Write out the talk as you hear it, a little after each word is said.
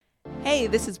Hey,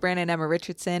 this is Brandon and Emma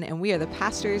Richardson, and we are the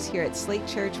pastors here at Slate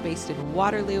Church based in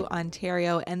Waterloo,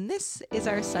 Ontario, and this is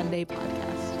our Sunday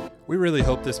podcast. We really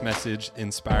hope this message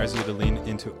inspires you to lean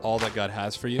into all that God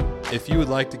has for you. If you would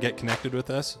like to get connected with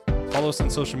us, follow us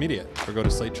on social media or go to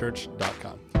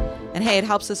slatechurch.com. And hey, it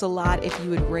helps us a lot if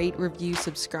you would rate, review,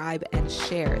 subscribe, and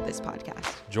share this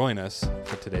podcast. Join us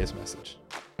for today's message.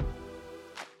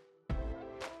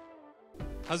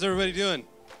 How's everybody doing?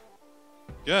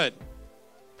 Good.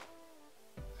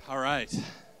 All right. Can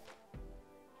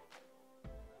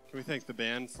we thank the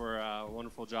band for a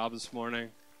wonderful job this morning?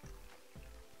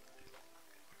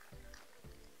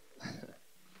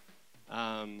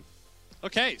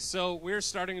 Okay, so we're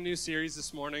starting a new series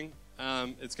this morning.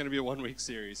 It's going to be a one-week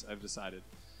series, I've decided.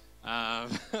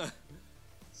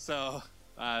 So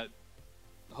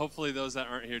hopefully those that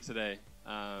aren't here today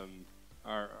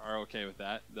are okay with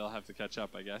that. They'll have to catch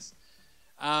up, I guess.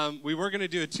 We were going to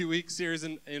do a 2-week series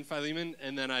in Philemon,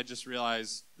 and then I just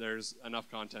realized there's enough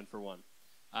content for one.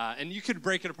 And you could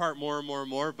break it apart more and more and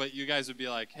more, but you guys would be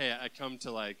like, hey, I come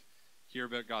to hear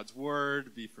about God's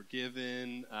word, be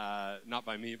forgiven, not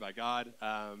by me, by God.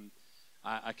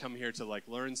 I come here to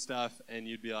learn stuff, and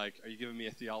you'd be like, are you giving me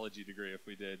a theology degree if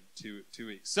we did two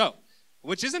weeks? So,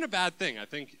 which isn't a bad thing. I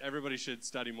think everybody should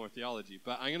study more theology,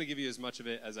 but I'm going to give you as much of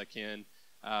it as I can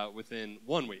within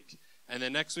 1 week. And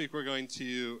then next week we're going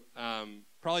to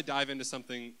probably dive into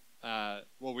something,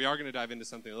 we are going to dive into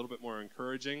something a little bit more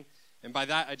encouraging. And by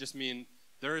that, I just mean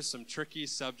there are some tricky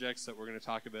subjects that we're going to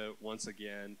talk about once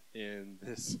again in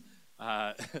this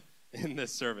in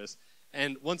this service.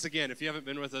 And once again, if you haven't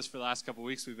been with us for the last couple of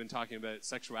weeks, we've been talking about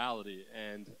sexuality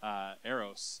and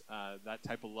eros, that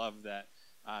type of love that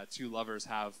two lovers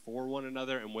have for one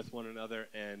another and with one another.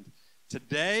 And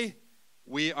today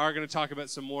we are going to talk about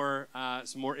some more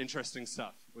interesting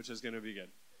stuff, which is going to be good.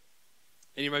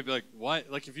 And you might be like, what?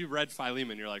 If you read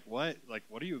Philemon, you're like, what?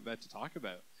 What are you about to talk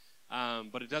about?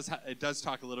 But it does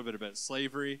talk a little bit about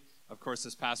slavery. Of course,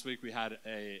 this past week we had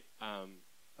a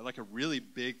really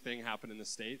big thing happen in the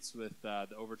States with the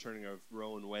overturning of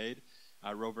Roe and Wade,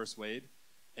 Roe versus Wade,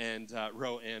 and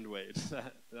Roe and Wade.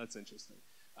 That's interesting.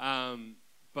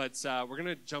 But we're going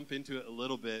to jump into it a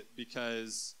little bit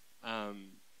because,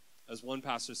 as one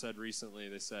pastor said recently,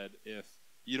 they said, if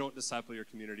you don't disciple your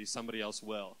community, somebody else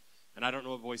will. And I don't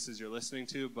know what voices you're listening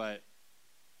to, but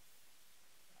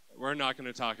we're not going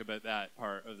to talk about that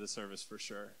part of the service for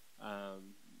sure.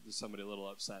 There's somebody a little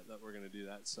upset that we're going to do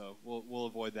that, so we'll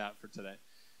avoid that for today.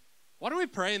 Why don't we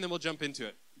pray and then we'll jump into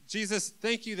it. Jesus,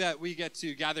 thank you that we get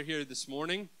to gather here this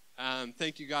morning.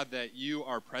 Thank you, God, that you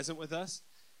are present with us.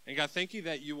 And God, thank you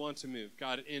that you want to move.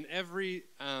 God, in every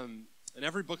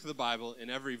book of the Bible, in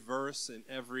every verse, in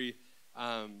every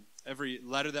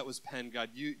letter that was penned, God,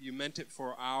 you meant it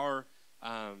for our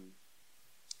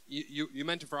you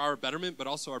meant it for our betterment, but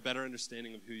also our better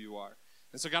understanding of who you are.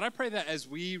 And so, God, I pray that as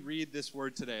we read this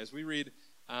word today, as we read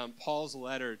Paul's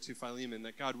letter to Philemon,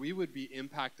 that, God, we would be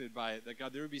impacted by it, that,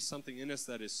 God, there would be something in us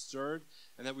that is stirred,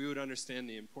 and that we would understand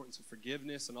the importance of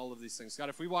forgiveness and all of these things. God,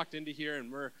 if we walked into here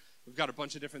and we've got a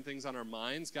bunch of different things on our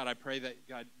minds, God, I pray that,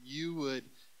 God, you would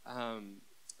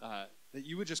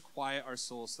just quiet our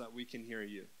souls so that we can hear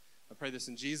you. I pray this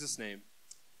in Jesus' name.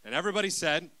 And everybody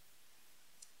said,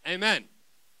 amen.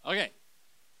 Okay.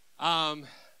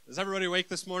 Is everybody awake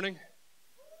this morning?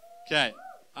 Okay.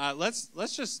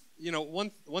 Let's just,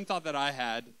 one thought that I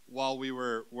had while we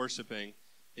were worshiping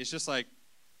is just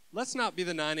let's not be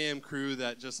the 9 a.m. crew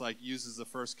that just uses the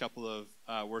first couple of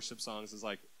worship songs as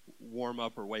warm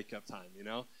up or wake up time,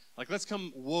 let's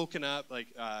come woken up,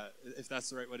 if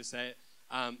that's the right way to say it.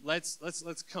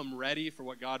 Let's come ready for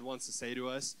what God wants to say to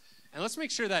us. And let's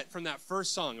make sure that from that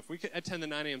first song, if we could attend the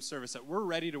 9 a.m. service, that we're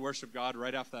ready to worship God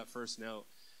right off that first note.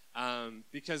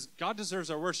 Because God deserves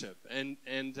our worship. And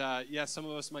some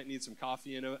of us might need some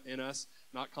coffee in us.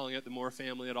 Not calling it the Moore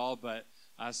family at all, but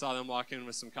I saw them walk in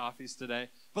with some coffees today.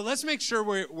 But let's make sure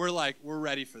we're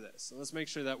ready for this. And let's make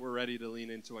sure that we're ready to lean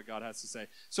into what God has to say.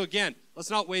 So again, let's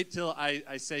not wait till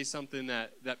I say something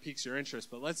that piques your interest,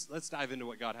 but let's dive into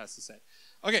what God has to say.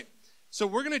 Okay, so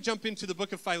we're going to jump into the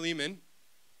book of Philemon.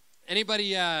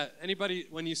 Anybody,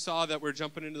 when you saw that we're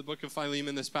jumping into the book of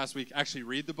Philemon this past week, actually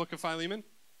read the book of Philemon?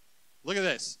 Look at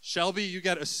this. Shelby, you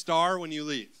get a star when you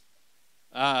leave.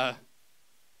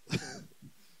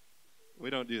 We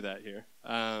don't do that here.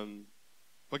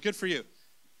 But good for you.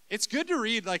 It's good to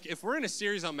read, if we're in a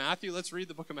series on Matthew, let's read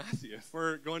the book of Matthew. If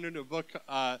we're going into a book,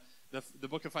 the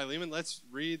book of Philemon, let's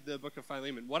read the book of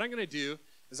Philemon. What I'm going to do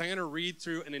is I'm going to read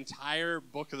through an entire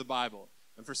book of the Bible.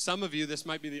 And for some of you, this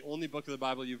might be the only book of the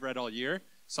Bible you've read all year,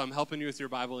 so I'm helping you with your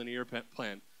Bible and your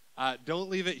plan. Don't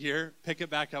leave it here. Pick it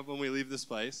back up when we leave this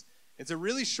place. It's a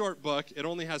really short book. It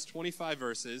only has 25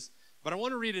 verses, but I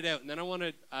want to read it out, and then I want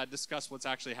to discuss what's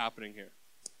actually happening here.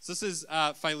 So this is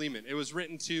Philemon. It was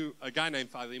written to a guy named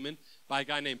Philemon by a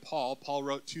guy named Paul. Paul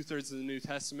wrote 2/3 of the New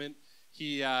Testament.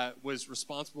 He was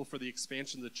responsible for the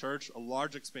expansion of the church, a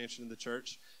large expansion of the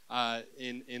church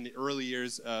in the early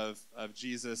years of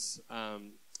Jesus,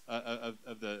 of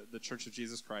the Church of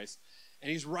Jesus Christ.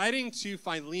 And he's writing to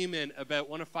Philemon about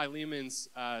one of Philemon's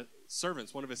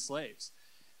servants, one of his slaves.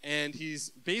 And he's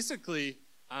basically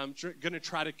going to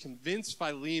try to convince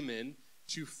Philemon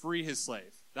to free his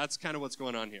slave. That's kind of what's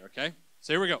going on here, okay?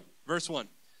 So here we go. Verse 1.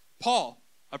 Paul,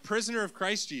 a prisoner of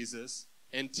Christ Jesus,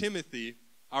 and Timothy,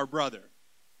 our brother.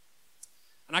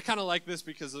 And I kind of like this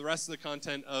because the rest of the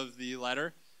content of the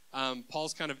letter,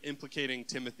 Paul's kind of implicating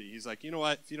Timothy. He's like, you know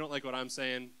what? If you don't like what I'm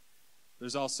saying,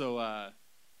 there's also,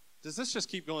 does this just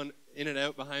keep going in and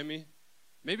out behind me?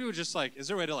 Maybe we just is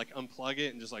there a way to unplug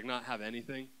it and just not have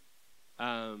anything?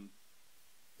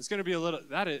 It's going to be a little,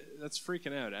 that's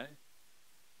freaking out, eh?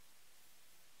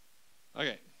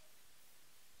 Okay.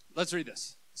 Let's read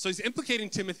this. So he's implicating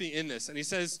Timothy in this, and he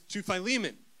says, to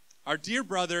Philemon, our dear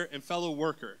brother and fellow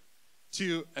worker,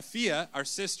 to Apphia, our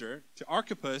sister, to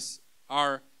Archippus,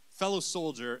 our fellow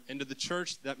soldier, and to the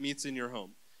church that meets in your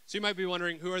home. So you might be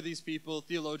wondering, who are these people?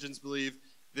 Theologians believe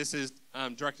this is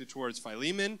directed towards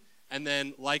Philemon, and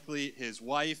then likely his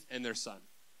wife and their son.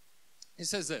 He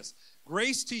says this,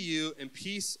 grace to you and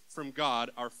peace from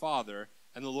God, our Father,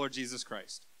 and the Lord Jesus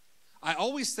Christ. I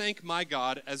always thank my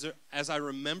God as I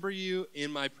remember you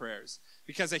in my prayers,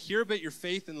 because I hear about your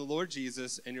faith in the Lord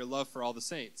Jesus and your love for all the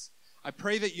saints. I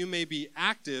pray that you may be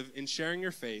active in sharing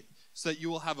your faith so that you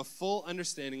will have a full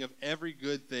understanding of every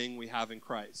good thing we have in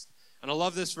Christ. And I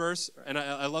love this verse, and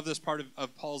I love this part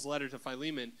of Paul's letter to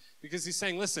Philemon, because he's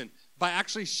saying, listen, by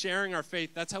actually sharing our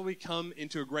faith, that's how we come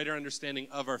into a greater understanding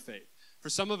of our faith. For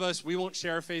some of us, we won't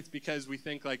share our faith because we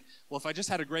think well, if I just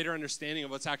had a greater understanding of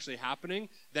what's actually happening,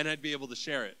 then I'd be able to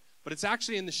share it. But it's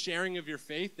actually in the sharing of your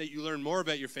faith that you learn more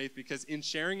about your faith, because in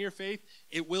sharing your faith,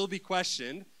 it will be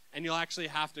questioned, and you'll actually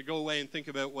have to go away and think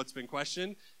about what's been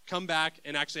questioned, come back,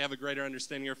 and actually have a greater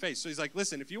understanding of your faith. So he's like,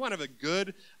 listen, if you want to have a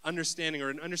good understanding or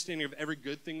an understanding of every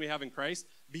good thing we have in Christ,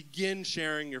 begin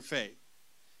sharing your faith.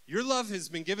 Your love has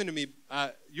been given to me,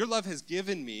 your love has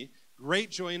given me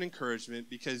great joy and encouragement,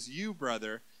 because you,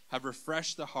 brother, have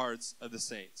refreshed the hearts of the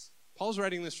saints. Paul's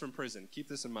writing this from prison. Keep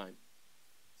this in mind.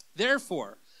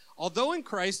 Therefore, although in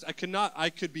Christ I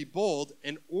could be bold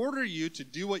and order you to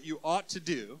do what you ought to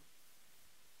do,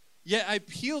 yet I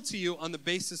appeal to you on the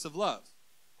basis of love.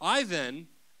 I then,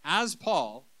 as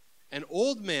Paul, an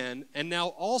old man and now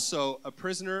also a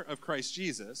prisoner of Christ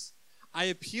Jesus, I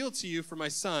appeal to you for my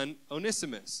son,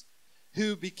 Onesimus,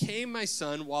 who became my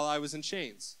son while I was in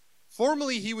chains.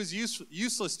 Formerly he was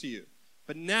useless to you,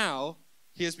 but now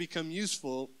he has become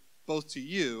useful both to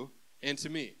you and to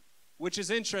me. Which is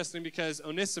interesting because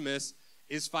Onesimus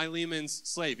is Philemon's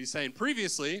slave. He's saying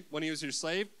previously, when he was your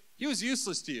slave, he was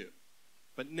useless to you.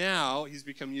 But now he's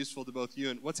become useful to both you.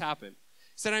 And what's happened?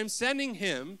 He said, I'm sending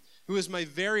him, who is my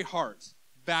very heart,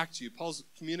 back to you. Paul's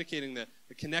communicating the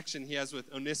connection he has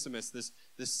with Onesimus,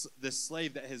 this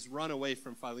slave that has run away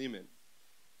from Philemon.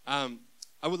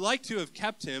 I would like to have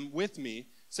kept him with me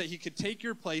so that he could take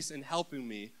your place in helping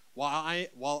me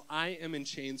while I am in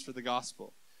chains for the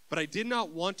gospel. But I did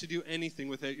not want to do anything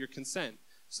without your consent,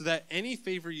 so that any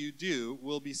favor you do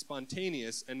will be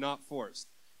spontaneous and not forced.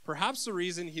 Perhaps the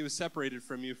reason he was separated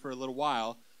from you for a little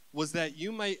while was that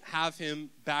you might have him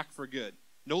back for good,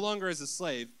 no longer as a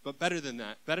slave, but better than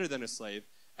a slave,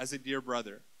 as a dear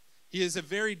brother. He is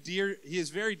very dear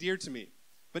to me,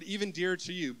 but even dearer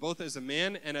to you, both as a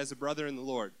man and as a brother in the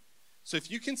Lord. So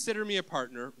if you consider me a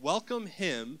partner, welcome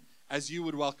him as you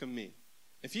would welcome me.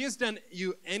 If he has done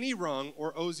you any wrong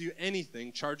or owes you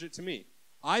anything, charge it to me.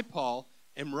 I, Paul,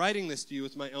 am writing this to you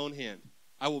with my own hand.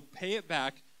 I will pay it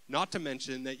back, not to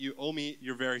mention that you owe me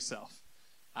your very self.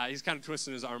 He's kind of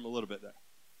twisting his arm a little bit there.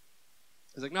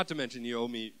 He's like, not to mention you owe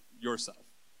me yourself,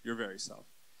 your very self.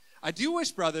 I do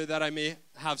wish, brother, that I may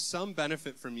have some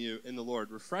benefit from you in the Lord.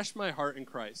 Refresh my heart in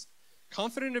Christ.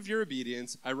 Confident of your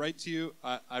obedience, I write to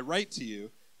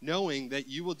you, knowing that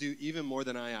you will do even more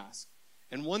than I ask.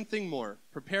 And one thing more,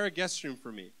 prepare a guest room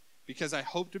for me, because I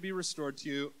hope to be restored to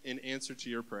you in answer to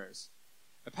your prayers.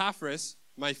 Epaphras,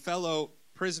 my fellow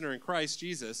prisoner in Christ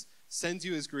Jesus, sends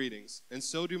you his greetings, and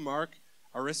so do Mark,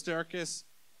 Aristarchus,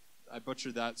 I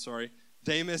butchered that, sorry,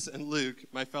 Demas, and Luke,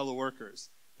 my fellow workers.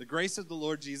 The grace of the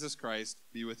Lord Jesus Christ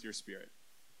be with your spirit.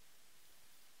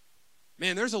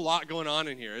 Man, there's a lot going on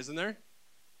in here, isn't there?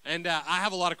 And I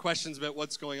have a lot of questions about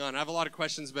what's going on. I have a lot of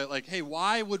questions about, like, hey,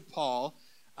 why would Paul,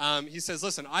 he says,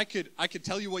 listen, I could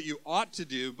tell you what you ought to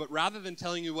do, but rather than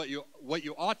telling you what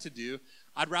you ought to do,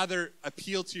 I'd rather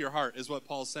appeal to your heart, is what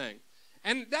Paul's saying.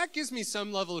 And that gives me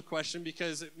some level of question,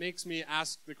 because it makes me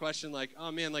ask the question, like,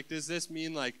 oh man, like, does this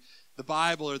mean, like, the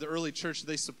Bible or the early church, do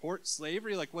they support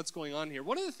slavery? Like, what's going on here?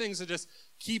 One of the things to just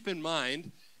keep in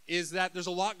mind is that there's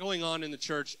a lot going on in the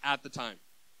church at the time.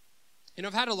 You know,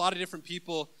 I've had a lot of different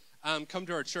people come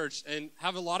to our church and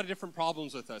have a lot of different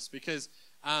problems with us, because,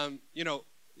 you know,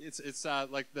 it's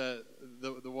like the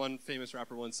one famous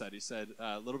rapper once said. He said,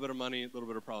 a little bit of money, a little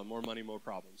bit of problem. More money, more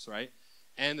problems, right?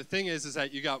 And the thing is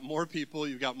that you got more people,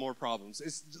 you've got more problems.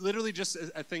 It's literally just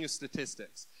a thing of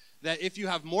statistics. That if you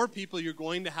have more people, you're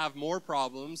going to have more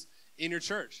problems in your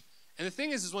church. And the thing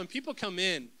is when people come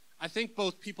in, I think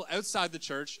both people outside the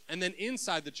church and then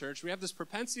inside the church, we have this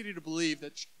propensity to believe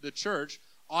that the church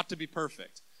ought to be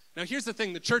perfect. Now, here's the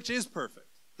thing. The church is perfect.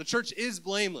 The church is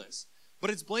blameless. But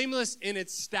it's blameless in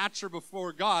its stature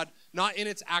before God, not in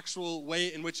its actual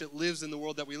way in which it lives in the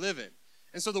world that we live in.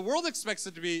 And so the world expects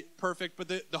it to be perfect, but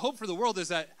the hope for the world is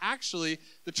that actually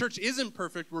the church isn't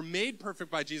perfect. We're made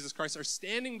perfect by Jesus Christ. Our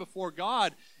standing before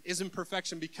God is in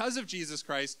perfection because of Jesus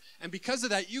Christ. And because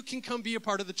of that, you can come be a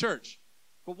part of the church.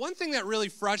 But one thing that really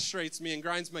frustrates me and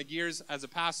grinds my gears as a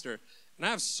pastor, and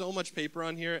I have so much paper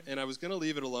on here, and I was going to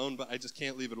leave it alone, but I just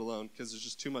can't leave it alone because there's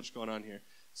just too much going on here.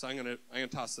 So I'm gonna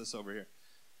toss this over here.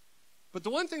 But the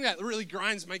one thing that really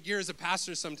grinds my gears as a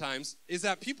pastor sometimes is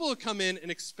that people will come in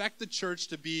and expect the church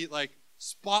to be like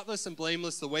spotless and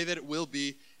blameless the way that it will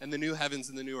be in the new heavens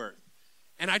and the new earth.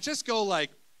 And I just go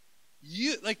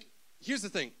here's the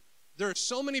thing. There are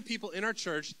so many people in our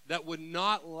church that would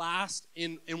not last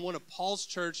in one of Paul's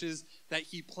churches that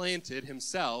he planted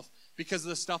himself because of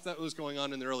the stuff that was going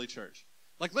on in the early church.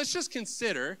 Like, let's just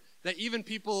consider that even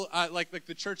people like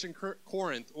the church in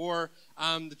Corinth or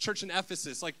the church in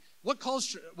Ephesus, like what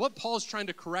Paul's trying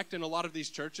to correct in a lot of these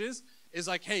churches is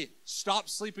like, hey, stop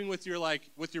sleeping with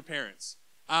your parents.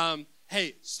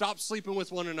 Hey, stop sleeping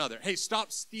with one another. Hey,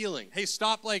 stop stealing. Hey,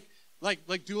 stop like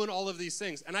doing all of these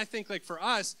things. And I think like for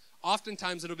us,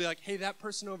 oftentimes it'll be like, hey, that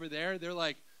person over there, they're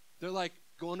like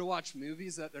going to watch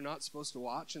movies that they're not supposed to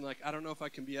watch. And like, I don't know if I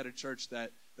can be at a church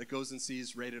that goes and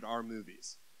sees rated R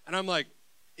movies. And I'm like,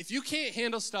 if you can't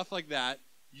handle stuff like that,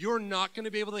 you're not going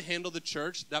to be able to handle the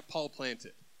church that Paul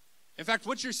planted. In fact,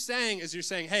 what you're saying is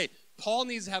hey, Paul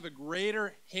needs to have a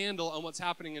greater handle on what's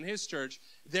happening in his church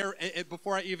there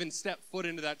before I even step foot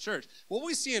into that church. What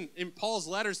we see in Paul's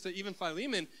letters to even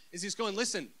Philemon is he's going,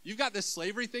 listen, you've got this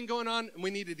slavery thing going on, and we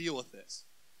need to deal with this.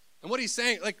 And what he's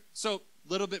saying, so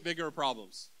little bit bigger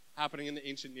problems happening in the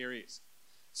ancient Near East.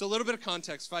 So a little bit of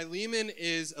context. Philemon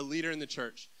is a leader in the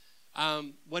church.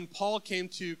 When Paul came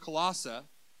to Colossae,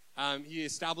 he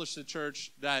established a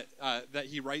church that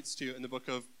he writes to in the book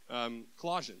of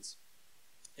Colossians.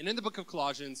 And in the book of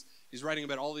Colossians, he's writing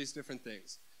about all these different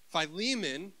things.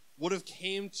 Philemon would have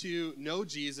came to know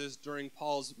Jesus during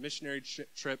Paul's missionary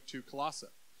trip to Colossae.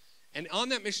 And on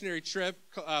that missionary trip,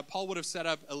 Paul would have set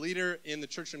up a leader in the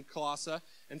church in Colossae,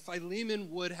 and Philemon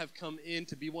would have come in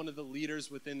to be one of the leaders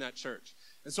within that church.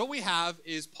 And so what we have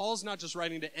is Paul's not just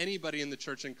writing to anybody in the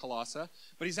church in Colossae,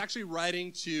 but he's actually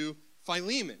writing to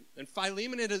Philemon. And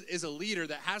Philemon is a leader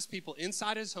that has people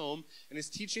inside his home and is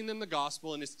teaching them the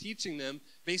gospel and is teaching them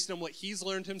based on what he's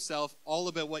learned himself, all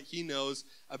about what he knows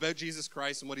about Jesus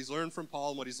Christ and what he's learned from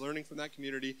Paul and what he's learning from that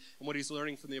community and what he's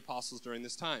learning from the apostles during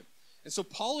this time. And so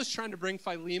Paul is trying to bring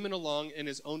Philemon along in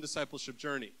his own discipleship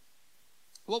journey.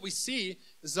 What we see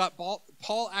is that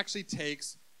Paul actually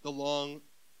takes the long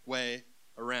way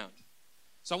around.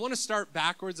 So I want to start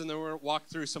backwards, and then we're going to walk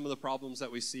through some of the problems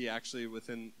that we see actually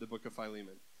within the book of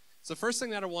Philemon. So the first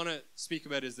thing that I want to speak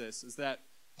about is this, is that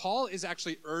Paul is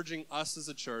actually urging us as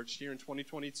a church here in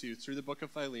 2022 through the book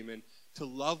of Philemon to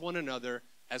love one another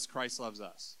as Christ loves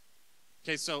us.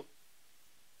 Okay, so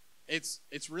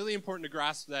it's really important to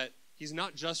grasp that he's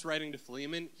not just writing to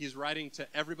Philemon, he's writing to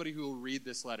everybody who will read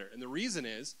this letter. And the reason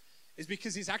is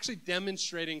because he's actually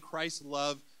demonstrating Christ's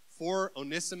love for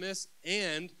Onesimus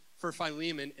and for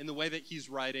Philemon in the way that he's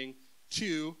writing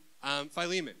to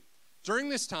Philemon. During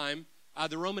this time,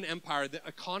 the Roman Empire, the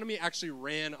economy actually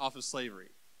ran off of slavery.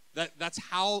 That's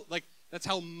how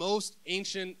most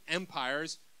ancient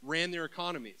empires ran their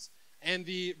economies. And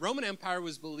the Roman Empire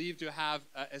was believed to have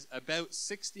about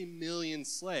 60 million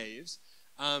slaves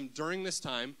during this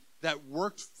time that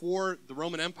worked for the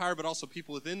Roman Empire, but also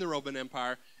people within the Roman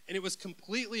Empire. And it was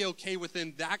completely okay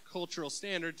within that cultural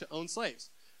standard to own slaves.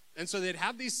 And so they'd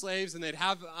have these slaves, and they'd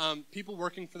have people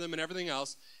working for them and everything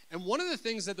else. And one of the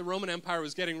things that the Roman Empire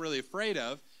was getting really afraid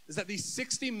of is that these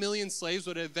 60 million slaves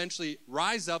would eventually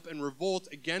rise up and revolt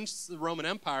against the Roman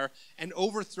Empire and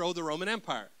overthrow the Roman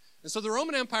Empire. And so the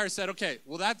Roman Empire said, okay,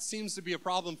 well, that seems to be a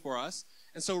problem for us.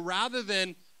 And so rather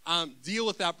than deal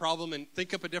with that problem and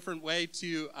think up a different way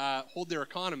to hold their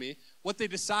economy, what they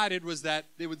decided was that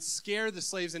they would scare the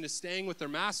slaves into staying with their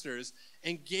masters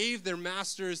and gave their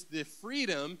masters the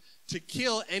freedom to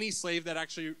kill any slave that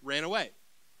actually ran away.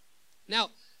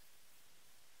 Now,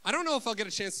 I don't know if I'll get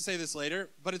a chance to say this later,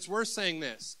 but it's worth saying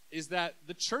this, is that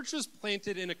the church was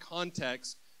planted in a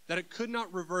context that it could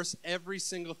not reverse every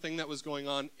single thing that was going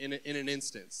on in an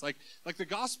instance. Like the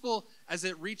gospel, as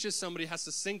it reaches somebody, has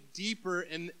to sink deeper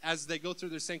as they go through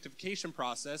their sanctification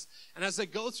process. And as they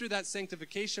go through that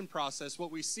sanctification process,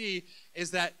 what we see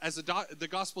is that as the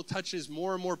gospel touches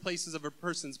more and more places of a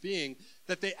person's being,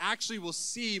 that they actually will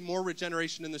see more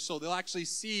regeneration in their soul. They'll actually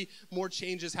see more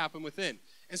changes happen within.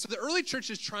 And so the early church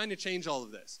is trying to change all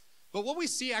of this. But what we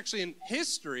see actually in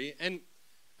history, and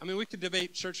I mean, we could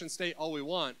debate church and state all we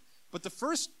want, but the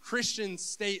first Christian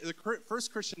state, the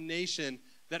first Christian nation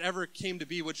that ever came to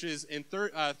be, which is in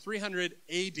 300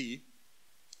 AD,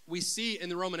 we see in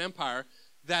the Roman Empire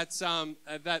that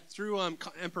through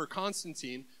Emperor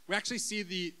Constantine, we actually see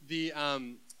the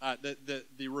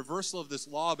reversal of this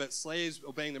law about slaves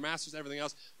obeying their masters and everything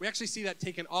else. We actually see that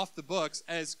taken off the books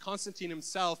as Constantine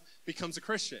himself becomes a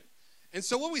Christian. And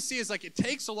so what we see is like it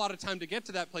takes a lot of time to get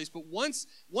to that place, but once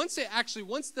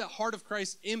the heart of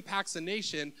Christ impacts a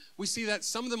nation, we see that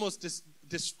some of the most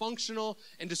dysfunctional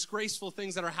and disgraceful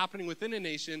things that are happening within a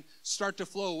nation start to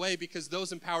flow away because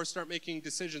those in power start making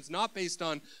decisions not based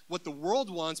on what the world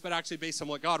wants, but actually based on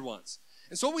what God wants.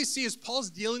 And so what we see is Paul's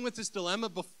dealing with this dilemma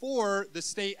before the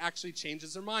state actually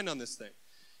changes their mind on this thing.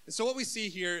 And so what we see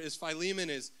here is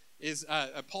Philemon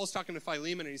Paul's talking to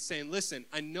Philemon, and he's saying, listen,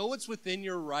 I know it's within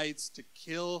your rights to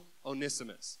kill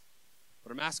Onesimus,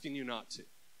 but I'm asking you not to.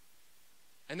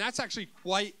 And that's actually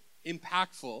quite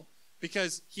impactful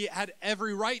because he had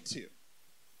every right to.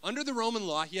 Under the Roman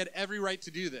law, he had every right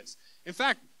to do this. In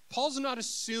fact, Paul's not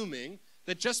assuming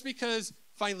that just because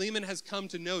Philemon has come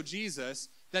to know Jesus,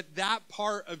 that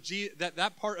part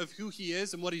of who he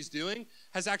is and what he's doing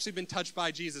has actually been touched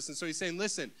by Jesus. And so he's saying,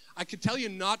 listen, I could tell you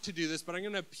not to do this, but I'm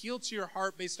going to appeal to your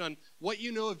heart based on what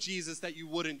you know of Jesus that you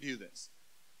wouldn't do this.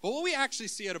 But what we actually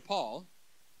see out of Paul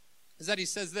is that he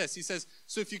says this. He says,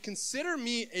 so if you consider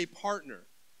me a partner,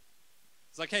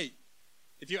 it's like, hey,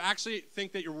 if you actually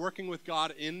think that you're working with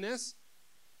God in this,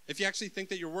 if you actually think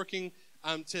that you're working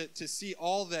to see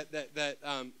all that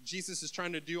Jesus is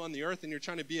trying to do on the earth, and you're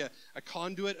trying to be a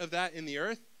conduit of that in the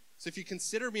earth. So if you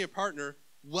consider me a partner,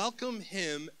 welcome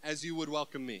him as you would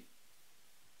welcome me.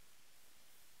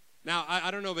 Now,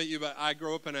 I don't know about you, but I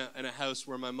grew up in a house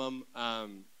where my mom,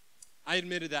 I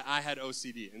admitted that I had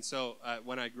OCD. And so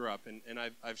when I grew up, and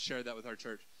I've shared that with our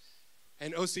church.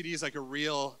 And OCD is like a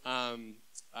real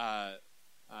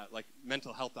like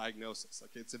mental health diagnosis.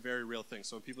 Like it's a very real thing.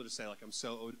 So when people just say like I'm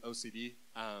so OCD,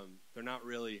 they're not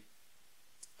really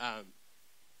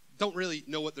don't really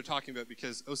know what they're talking about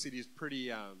because OCD is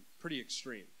pretty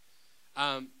extreme.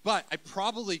 But I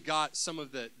probably got some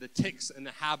of the tics and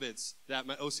the habits that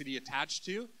my OCD attached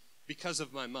to because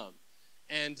of my mom.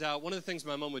 And one of the things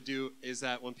my mom would do is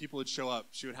that when people would show up,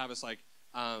 she would have us like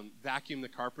vacuum the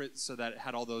carpet so that it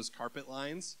had all those carpet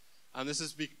lines. This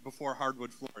is before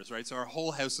hardwood floors, right? So our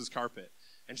whole house is carpet.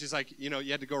 And she's like, you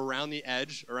had to go around the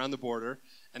edge, around the border,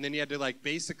 and then you had to like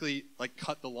basically like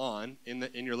cut the lawn in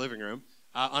your living room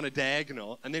on a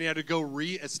diagonal, and then you had to go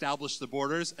re-establish the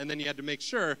borders, and then you had to make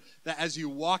sure that as you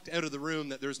walked out of the room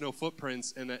that there's no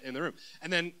footprints in the room.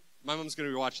 And then my mom's going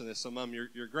to be watching this, so Mom,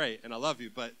 you're great, and I love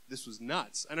you, but this was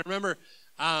nuts. And I remember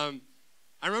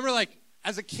like,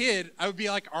 as a kid, I would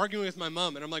be like arguing with my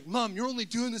mom, and I'm like, Mom, you're only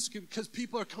doing this because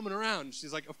people are coming around. And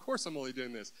she's like, of course I'm only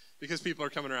doing this because people are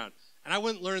coming around. And I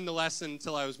wouldn't learn the lesson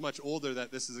until I was much older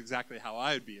that this is exactly how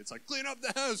I would be. It's like, clean up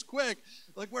the house, quick.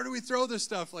 Like, where do we throw this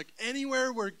stuff? Like,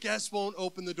 anywhere where guests won't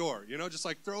open the door, just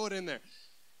like throw it in there.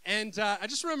 And I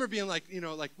just remember being like,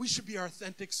 like we should be our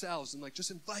authentic selves and like just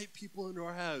invite people into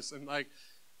our house. And like,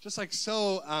 just like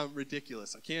so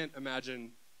ridiculous. I can't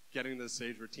imagine getting to the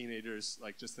stage where teenagers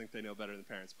like just think they know better than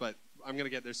parents. But I'm going to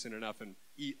get there soon enough and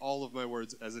eat all of my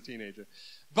words as a teenager.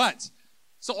 But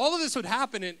so all of this would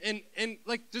happen, and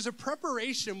like there's a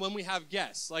preparation when we have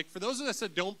guests. Like for those of us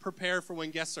that don't prepare for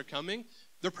when guests are coming,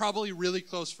 they're probably really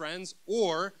close friends,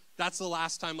 or that's the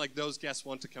last time like those guests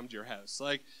want to come to your house.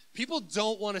 Like people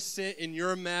don't want to sit in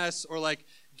your mess or like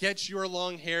get your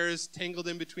long hairs tangled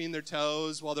in between their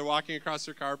toes while they're walking across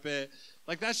their carpet.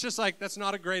 Like, that's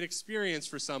not a great experience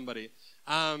for somebody.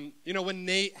 When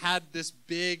Nate had this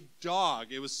big dog,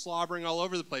 it was slobbering all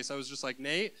over the place. I was just like,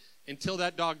 Nate, until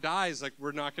that dog dies, like,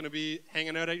 we're not going to be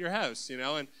hanging out at your house,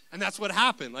 and that's what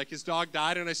happened. Like, his dog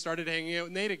died, and I started hanging out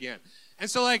with Nate again. And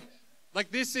so,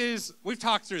 we've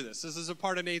talked through this. This is a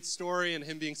part of Nate's story and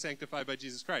him being sanctified by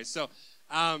Jesus Christ. So,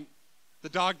 the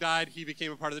dog died, he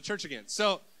became a part of the church again.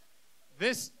 So,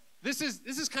 this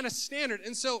is kind of standard.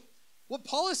 And so, what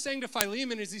Paul is saying to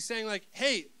Philemon is he's saying, like,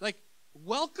 hey, like,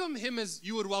 welcome him as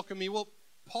you would welcome me. Well,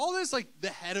 Paul is, like, the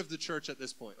head of the church at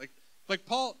this point. Like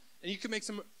Paul, and you can make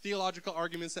some theological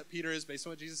arguments that Peter is based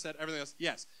on what Jesus said, everything else,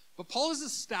 yes. But Paul is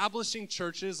establishing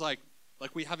churches like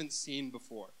we haven't seen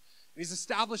before. And he's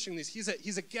establishing these.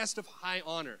 He's a guest of high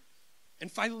honor.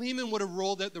 And Philemon would have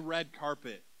rolled out the red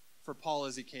carpet for Paul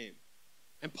as he came.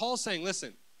 And Paul's saying,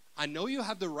 listen, I know you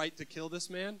have the right to kill this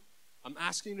man. I'm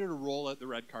asking you to roll out the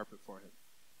red carpet for him.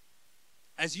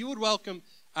 As you welcome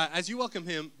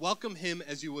him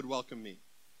as you would welcome me.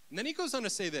 And then he goes on to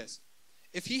say this.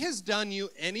 If he has done you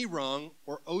any wrong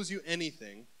or owes you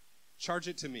anything, charge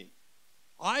it to me.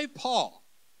 Paul,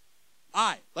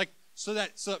 so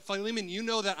that Philemon, you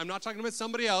know that I'm not talking about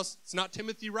somebody else. It's not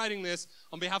Timothy writing this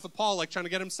on behalf of Paul, like trying to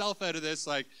get himself out of this.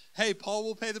 Like, hey, Paul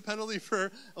will pay the penalty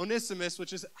for Onesimus,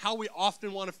 which is how we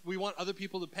often we want other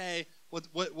people to pay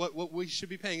what we should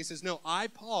be paying. He says, no,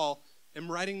 Paul, am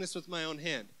writing this with my own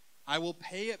hand. I will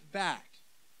pay it back.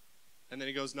 And then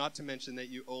he goes, not to mention that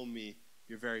you owe me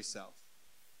your very self.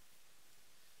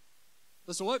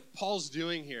 Listen, what Paul's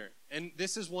doing here, and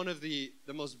this is one of the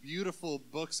most beautiful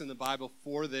books in the Bible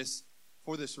for this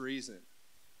reason,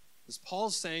 is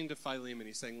Paul's saying to Philemon,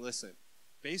 he's saying, listen,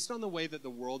 based on the way that the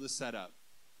world is set up,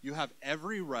 you have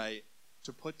every right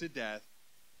to put to death,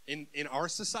 in our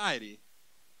society,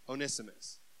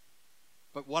 Onesimus.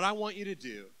 But what I want you to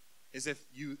do is if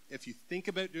you think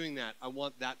about doing that, I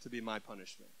want that to be my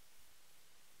punishment.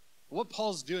 What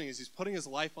Paul's doing is he's putting his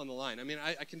life on the line. I mean,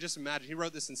 I can just imagine. He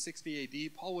wrote this in 60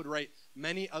 AD. Paul would write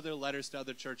many other letters to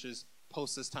other churches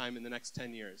post this time in the next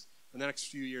 10 years, in the next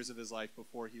few years of his life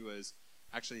before he was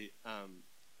actually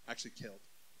killed.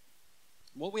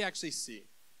 What we actually see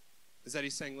is that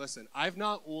he's saying, listen, I've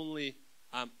not only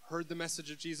heard the message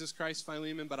of Jesus Christ,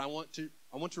 Philemon, but I want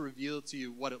to reveal to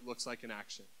you what it looks like in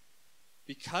action.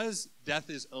 Because death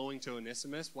is owing to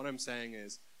Onesimus, what I'm saying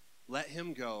is, let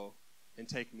him go and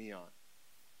take me on.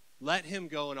 Let him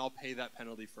go and I'll pay that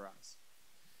penalty for us.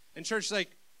 And church,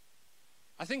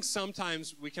 I think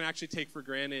sometimes we can actually take for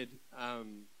granted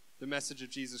the message of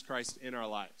Jesus Christ in our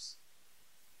lives.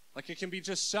 Like, it can be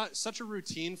just such a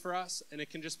routine for us, and it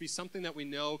can just be something that we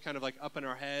know kind of like up in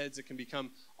our heads. It can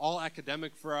become all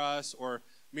academic for us or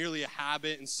merely a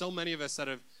habit. And so many of us that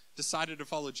have decided to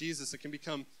follow Jesus, it can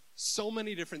become so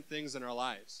many different things in our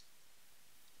lives.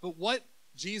 But what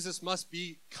Jesus must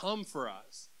become for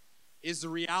us is the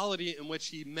reality in which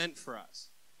he meant for us,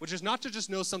 which is not to just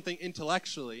know something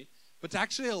intellectually, but to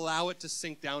actually allow it to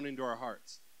sink down into our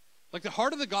hearts. Like, the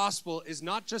heart of the gospel is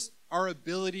not just our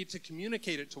ability to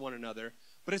communicate it to one another,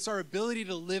 but it's our ability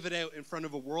to live it out in front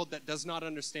of a world that does not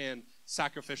understand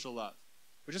sacrificial love.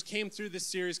 We just came through this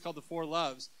series called The Four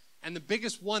Loves, and the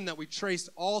biggest one that we traced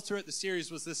all throughout the series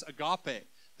was this agape,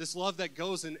 this love that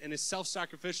goes and is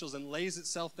self-sacrificial and lays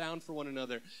itself down for one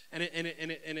another. And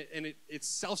it's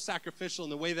self-sacrificial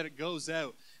in the way that it goes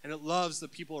out, and it loves the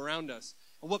people around us.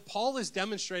 And what Paul is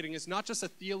demonstrating is not just a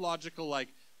theological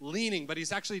leaning, but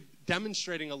he's actually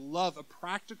demonstrating a love, a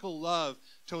practical love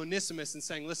to Onesimus and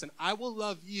saying, listen, I will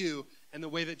love you in the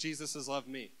way that Jesus has loved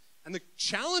me. And the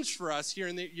challenge for us here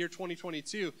in the year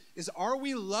 2022 is, are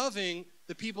we loving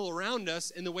the people around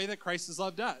us in the way that Christ has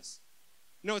loved us?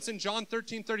 No, it's in John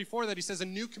 13:34 that he says, a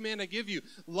new command I give you,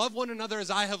 love one another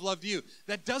as I have loved you.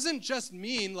 That doesn't just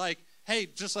mean hey,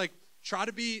 just try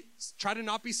to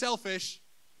not be selfish,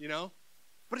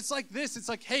 But it's like this, it's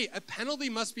like, hey, a penalty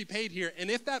must be paid here.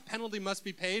 And if that penalty must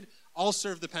be paid, I'll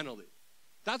serve the penalty.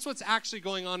 That's what's actually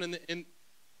going on in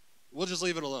we'll just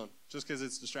leave it alone, just because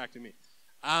it's distracting me.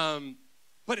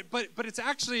 But it's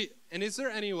actually, and is there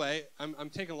any way,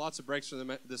 I'm taking lots of breaks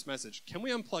from this message, can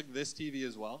we unplug this TV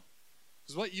as well?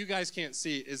 Because what you guys can't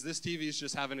see is this TV is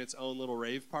just having its own little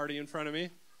rave party in front of me.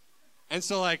 And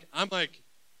so I'm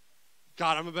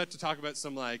God, I'm about to talk about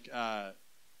some I'm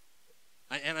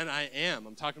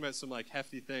talking about some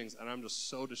hefty things, and I'm just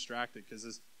so distracted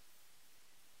because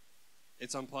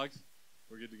it's unplugged.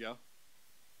 We're good to go.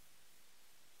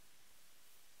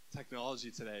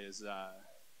 Technology today is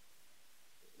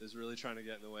really trying to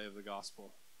get in the way of the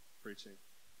gospel preaching.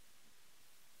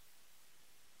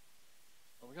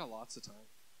 Oh, we got lots of time.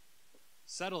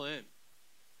 Settle in.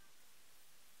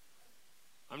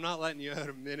 I'm not letting you out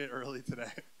a minute early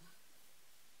today.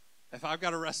 If I've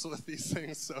got to wrestle with these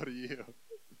things, so do you.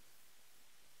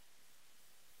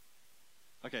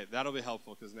 Okay, that'll be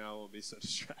helpful because now I won't be so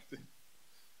distracted.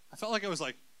 I felt like I was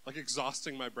like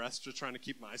exhausting my breath just trying to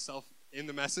keep myself in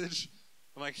the message.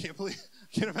 I'm like, I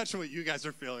can't imagine what you guys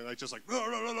are feeling, like just like, blah,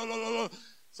 blah, blah, blah, blah.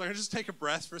 So I can just take a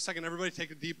breath for a second. Everybody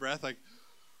take a deep breath, like.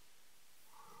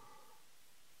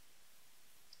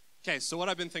 Okay, so what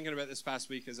I've been thinking about this past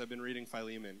week is I've been reading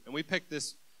Philemon. And we picked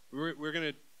this, we're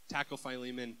going to tackle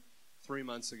Philemon 3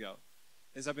 months ago.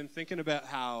 Is I've been thinking about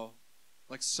how,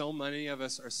 like, so many of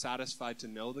us are satisfied to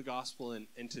know the gospel and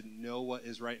to know what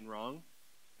is right and wrong,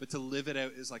 but to live it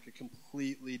out is like a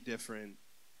completely different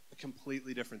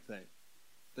thing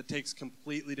that takes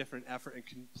completely different effort and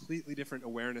completely different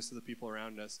awareness of the people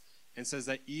around us, and says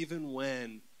that even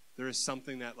when there is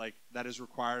something that is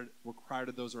required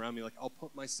of those around me, like I'll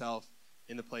put myself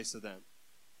in the place of them.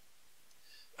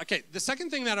 Okay, the second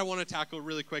thing that I want to tackle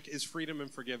really quick is freedom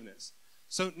and forgiveness.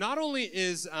 So not only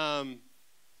is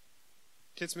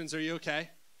Kidsmans, are you okay?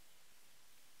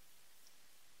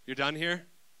 You're done here?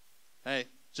 Hey,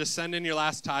 just send in your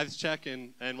last tithes check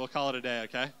and we'll call it a day,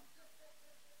 okay?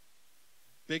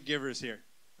 Big givers here.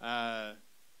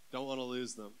 Don't want to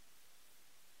lose them.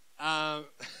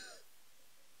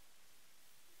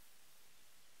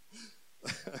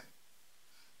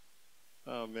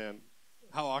 Oh, man.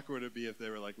 How awkward would it be if they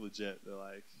were, like, legit? They're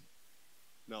like,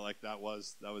 no, like, that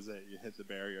was it. You hit the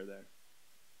barrier there.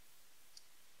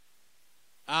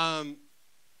 I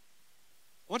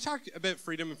want to talk about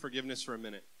freedom and forgiveness for a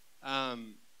minute.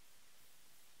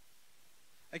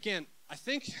 Again, I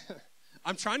think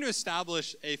I'm trying to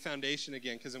establish a foundation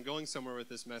again because I'm going somewhere with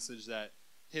this message that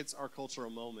hits our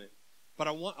cultural moment. But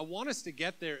I want us to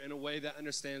get there in a way that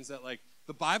understands that, like,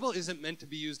 the Bible isn't meant to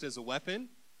be used as a weapon,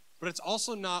 but it's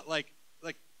also not like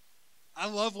I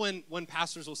love when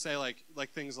pastors will say like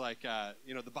things like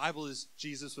the Bible is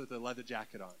Jesus with a leather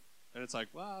jacket on, and it's like,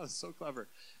 wow, that's so clever.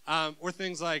 Or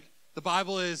things like the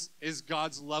Bible is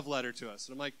God's love letter to us,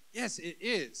 and I'm like, yes, it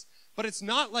is, but it's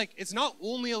not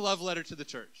only a love letter to the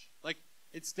church. Like,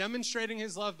 it's demonstrating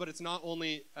his love, but it's not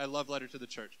only a love letter to the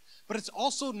church. But it's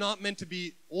also not meant to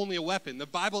be only a weapon. The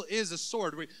Bible is a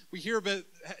sword. We hear about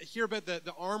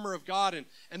the armor of God,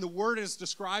 and the word is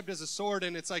described as a sword,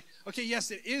 and it's like, okay, yes,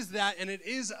 it is that, and it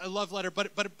is a love letter,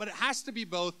 but it has to be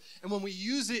both, and when we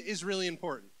use it is really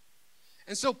important.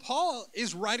 And so Paul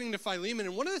is writing to Philemon,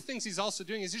 and one of the things he's also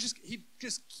doing is he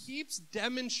just keeps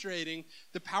demonstrating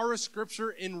the power of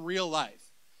Scripture in real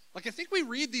life. Like, I think we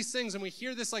read these things and we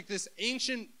hear this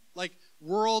ancient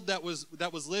world that was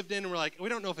lived in, and we're like, we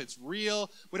don't know if it's real,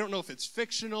 we don't know if it's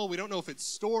fictional, we don't know if it's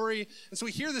story. And so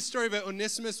we hear this story about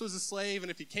Onesimus was a slave,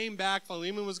 and if he came back,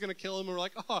 Philemon was going to kill him, and we're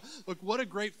like, oh, look, what a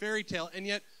great fairy tale. And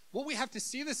yet, what we have to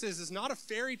see this is not a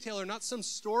fairy tale or not some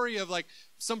story of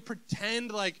some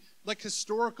pretend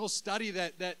historical study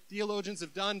that theologians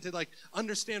have done to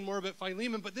understand more about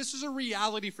Philemon, but this is a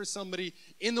reality for somebody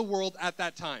in the world at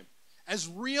that time. As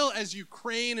real as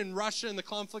Ukraine and Russia and the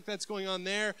conflict that's going on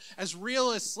there, as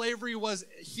real as slavery was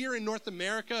here in North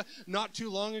America not too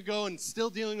long ago and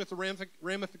still dealing with the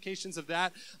ramifications of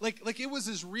that, like it was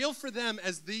as real for them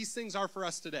as these things are for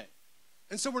us today.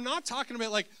 And so we're not talking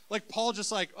about like Paul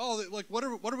just what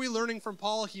are we learning from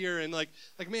Paul here, and like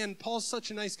man, Paul's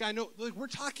such a nice guy. No, we're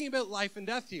talking about life and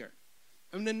death here.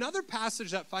 And another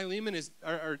passage that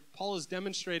Paul is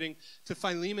demonstrating to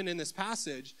Philemon in this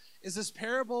passage is this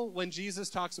parable when Jesus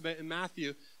talks about in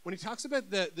Matthew, when he talks about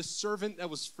the servant that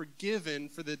was forgiven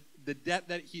for the debt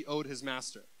that he owed his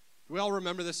master. Do we all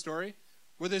remember this story?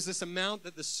 Where there's this amount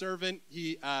that the servant,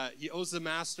 he owes the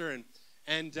master,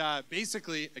 and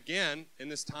basically, again, in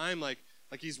this time, like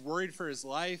he's worried for his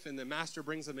life, and the master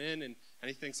brings him in, and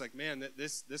he thinks like, man,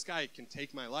 this guy can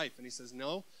take my life. And he says,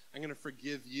 no, I'm going to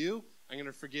forgive you. I'm going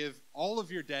to forgive all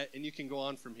of your debt, and you can go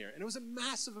on from here. And it was a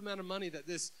massive amount of money that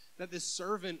this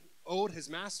servant owed his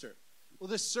master. Well,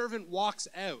 this servant walks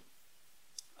out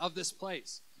of this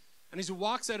place. And as he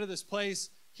walks out of this place,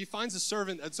 he finds a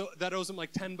servant that owes him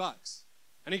like $10.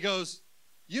 And he goes,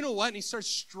 you know what? And he starts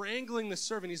strangling the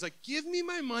servant. He's like, give me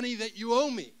my money that you owe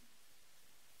me.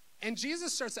 And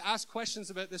Jesus starts to ask questions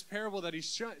about this parable that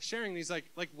he's sharing. And he's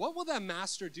like, what will that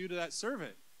master do to that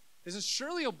servant? He says,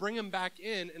 surely he'll bring him back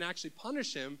in and actually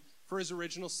punish him for his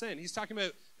original sin. He's talking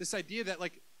about this idea that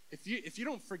if you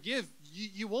don't forgive,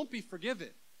 you won't be forgiven.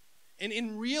 And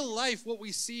in real life, what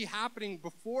we see happening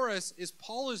before us is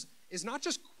Paul is not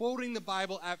just quoting the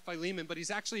Bible at Philemon, but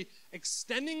he's actually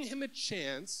extending him a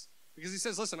chance, because he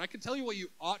says, listen, I can tell you what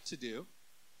you ought to do,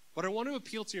 but I want to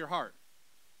appeal to your heart.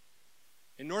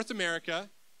 In North America,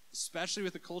 especially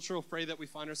with the cultural fray that we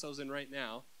find ourselves in right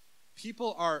now,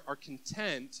 people are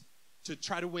content to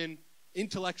try to win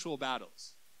intellectual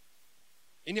battles.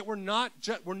 And yet we're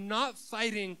not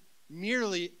fighting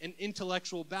merely an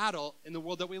intellectual battle in the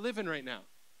world that we live in right now.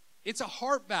 It's a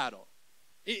heart battle.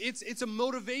 It's a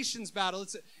motivations battle.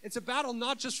 It's a battle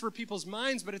not just for people's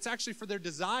minds, but it's actually for their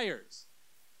desires.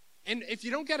 And if you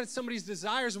don't get at somebody's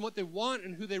desires and what they want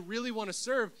and who they really want to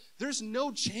serve, there's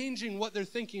no changing what they're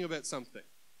thinking about something.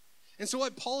 And so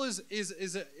what Paul is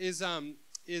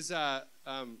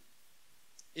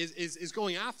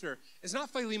going after is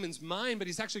not Philemon's mind, but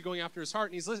he's actually going after his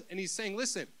heart. And he's saying,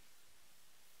 listen,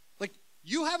 like,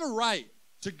 you have a right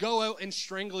to go out and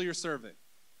strangle your servant.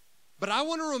 But I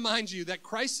want to remind you that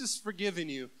Christ has forgiven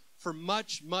you for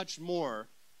much, much more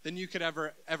than you could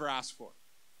ever ask for.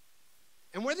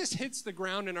 And where this hits the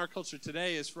ground in our culture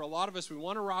today is, for a lot of us, we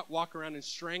want to walk around and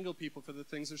strangle people for the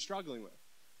things they're struggling with,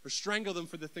 or strangle them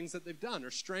for the things that they've done,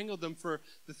 or strangle them for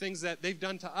the things that they've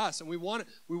done to us. And we want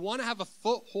to have a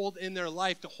foothold in their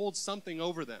life to hold something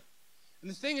over them. And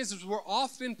the thing is we're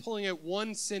often pulling out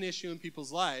one sin issue in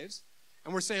people's lives,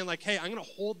 and we're saying, like, hey, I'm going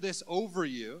to hold this over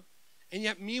you. And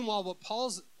yet, meanwhile, what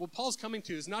Paul's coming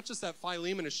to is not just that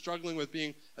Philemon is struggling with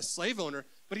being a slave owner,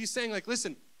 but he's saying, like,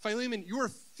 listen, Philemon, you are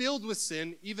filled with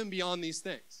sin even beyond these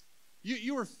things.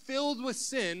 You were filled with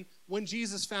sin when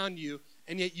Jesus found you,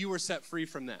 and yet you were set free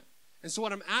from that. And so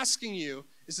what I'm asking you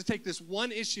is to take this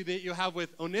one issue that you have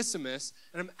with Onesimus,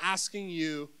 and I'm asking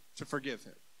you to forgive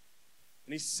him.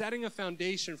 And he's setting a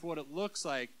foundation for what it looks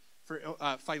like for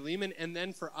Philemon, and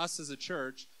then for us as a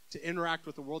church to interact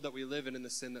with the world that we live in and the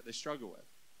sin that they struggle with.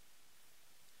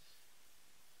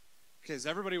 Okay, is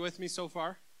everybody with me so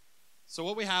far? So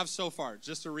what we have so far,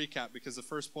 just to recap, because the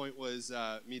first point was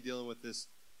me dealing with this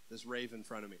rave in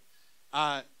front of me,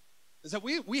 is that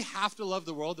we have to love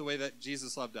the world the way that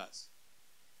Jesus loved us.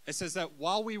 It says that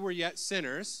while we were yet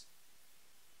sinners,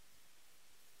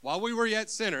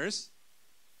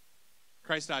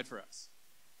 Christ died for us.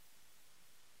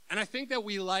 And I think that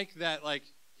we like that, like,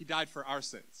 he died for our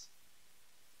sins.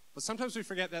 But sometimes we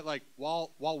forget that, like,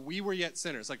 while we were yet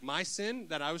sinners, like, my sin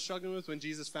that I was struggling with when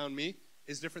Jesus found me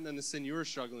is different than the sin you were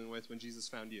struggling with when Jesus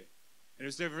found you. And it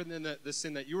was different than the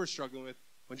sin that you were struggling with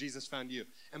when Jesus found you.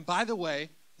 And by the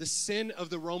way, the sin of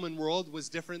the Roman world was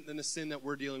different than the sin that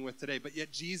we're dealing with today. But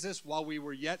yet Jesus, while we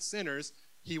were yet sinners,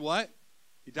 he what?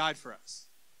 He died for us.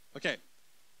 Okay,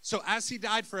 so as he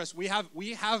died for us, we have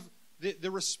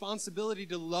the responsibility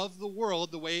to love the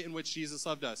world the way in which Jesus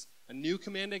loved us. A new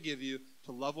command I give you,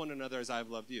 to love one another as I have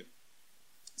loved you.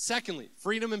 Secondly,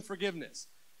 freedom and forgiveness.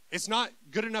 It's not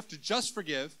good enough to just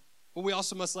forgive, but we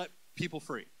also must let people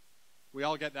free. We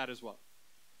all get that as well.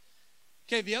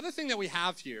 Okay, the other thing that we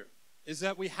have here is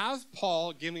that we have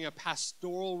Paul giving a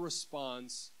pastoral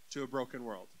response to a broken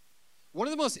world. One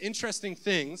of the most interesting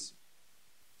things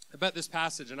about this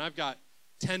passage, and I've got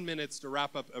 10 minutes to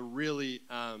wrap up a really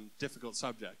difficult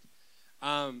subject.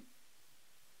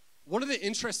 One of the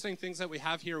interesting things that we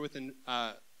have here within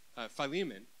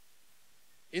Philemon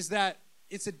is that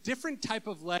it's a different type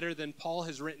of letter than Paul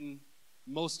has written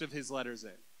most of his letters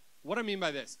in. What I mean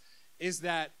by this is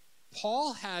that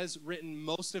Paul has written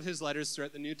most of his letters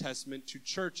throughout the New Testament to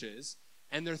churches,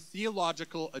 and they're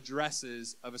theological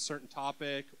addresses of a certain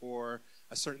topic or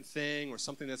a certain thing or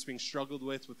something that's being struggled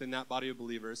with within that body of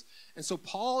believers. And so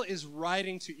Paul is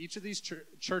writing to each of these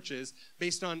churches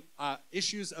based on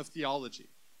issues of theology.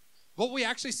 What we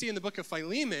actually see in the book of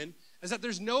Philemon is that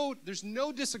there's no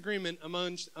disagreement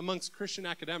amongst Christian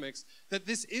academics that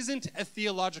this isn't a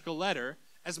theological letter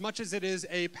as much as it is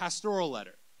a pastoral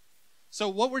letter. So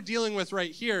what we're dealing with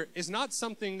right here is not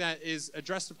something that is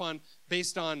addressed upon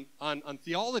based on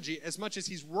theology as much as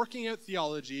he's working out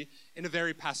theology in a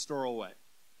very pastoral way.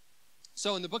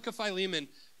 So in the book of Philemon,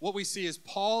 what we see is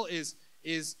Paul is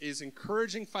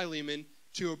encouraging Philemon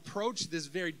to approach this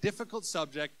very difficult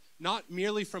subject not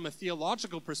merely from a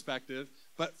theological perspective,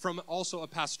 but from also a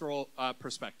pastoral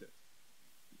perspective.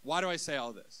 Why do I say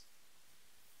all this?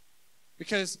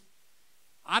 Because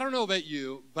I don't know about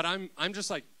you, but I'm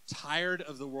just like tired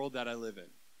of the world that I live in.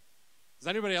 Is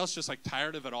anybody else just like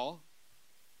tired of it all?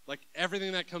 Like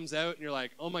everything that comes out and you're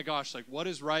like, oh my gosh, like what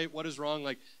is right, what is wrong?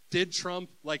 Like did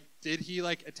Trump, like did he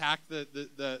like attack the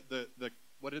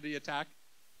what did he attack?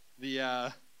 You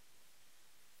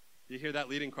hear that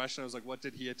leading question? I was like, what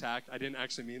did he attack? I didn't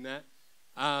actually mean that.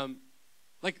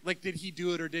 Like did he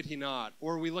do it or did he not?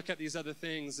 Or we look at these other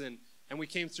things and we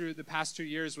came through the past 2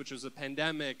 years, which was a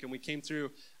pandemic, and we came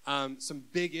through some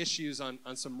big issues on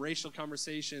some racial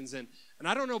conversations. And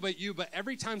I don't know about you, but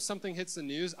every time something hits the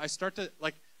news, I start to,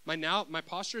 like, my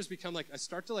posture has become like, I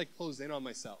start to like close in on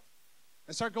myself.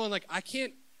 I start going like, I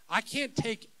can't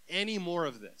take any more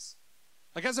of this.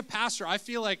 Like as a pastor, I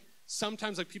feel like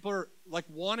sometimes like people are like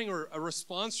wanting a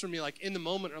response from me like in the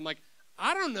moment. And I'm like,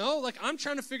 I don't know. Like I'm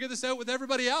trying to figure this out with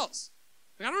everybody else.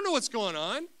 Like, I don't know what's going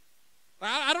on.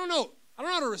 Like, I don't know. I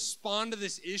don't know how to respond to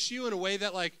this issue in a way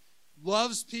that like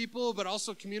loves people, but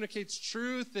also communicates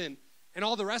truth and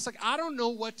all the rest. Like I don't know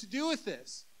what to do with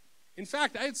this. In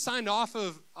fact, I had signed off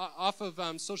of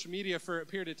social media for a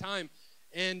period of time,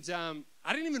 and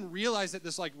I didn't even realize that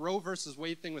this like Roe versus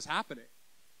Wade thing was happening.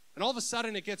 And all of a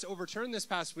sudden, it gets overturned this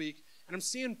past week, and I'm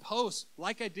seeing posts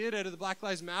like I did out of the Black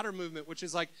Lives Matter movement, which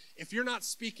is like, if you're not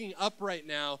speaking up right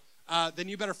now, then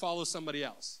you better follow somebody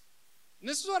else. And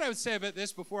this is what I would say about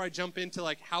this before I jump into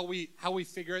like how we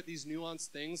figure out these nuanced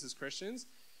things as Christians,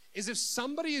 is if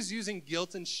somebody is using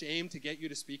guilt and shame to get you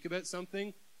to speak about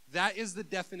something, that is the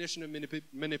definition of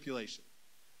manipulation.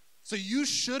 So you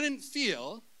shouldn't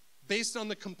feel, based on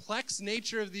the complex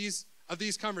nature of these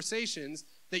conversations,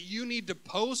 that you need to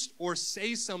post or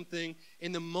say something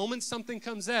in the moment something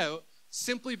comes out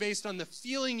simply based on the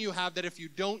feeling you have that if you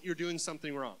don't, you're doing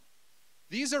something wrong.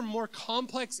 These are more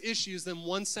complex issues than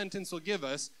one sentence will give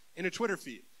us in a Twitter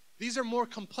feed. These are more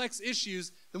complex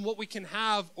issues than what we can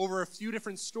have over a few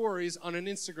different stories on an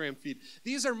Instagram feed.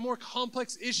 These are more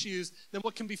complex issues than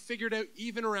what can be figured out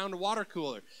even around a water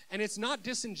cooler. And it's not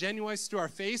disingenuous to our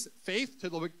faith to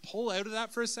like pull out of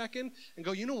that for a second and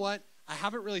go, you know what? I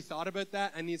haven't really thought about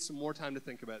that. I need some more time to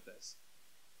think about this.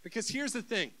 Because here's the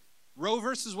thing. Roe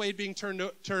versus Wade being turned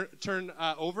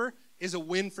over is a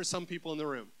win for some people in the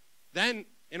room. Then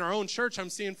in our own church, I'm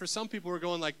seeing for some people who are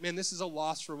going like, man, this is a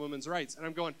loss for women's rights. And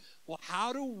I'm going, well,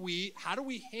 how do we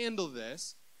handle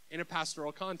this in a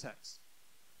pastoral context?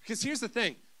 Because here's the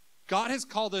thing. God has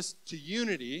called us to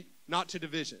unity, not to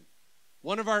division.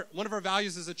 One of our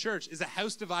values as a church is a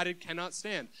house divided cannot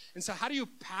stand. And so how do you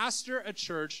pastor a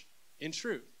church in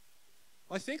truth?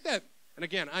 Well, I think that, and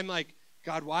again, I'm like,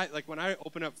 God, why? Like when I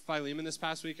opened up Philemon this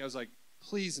past week, I was like,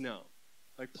 please no.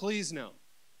 Like, please no.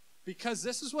 Because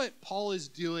this is what Paul is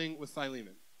doing with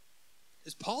Philemon.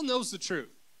 Is Paul knows the truth,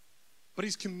 but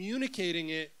he's communicating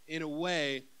it in a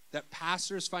way that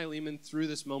pastors Philemon through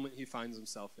this moment he finds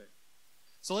himself in.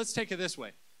 So let's take it this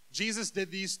way. Jesus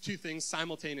did these two things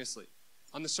simultaneously.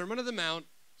 On the Sermon on the Mount,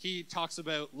 he talks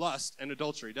about lust and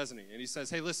adultery, doesn't he? And he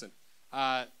says, hey, listen,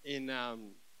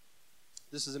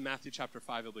 this is in Matthew chapter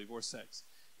 5, I believe, verse 6.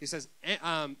 He says,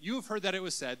 you have heard that it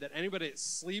was said that anybody that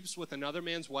sleeps with another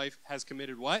man's wife has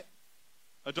committed what?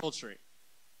 Adultery.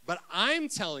 But I'm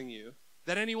telling you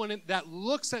that anyone that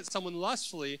looks at someone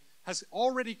lustfully has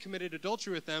already committed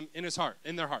adultery with them in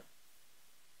their heart.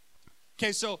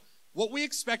 Okay, so what we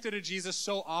expected of Jesus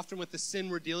so often with the sin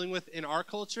we're dealing with in our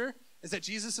culture is that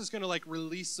Jesus is going to like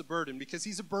release the burden because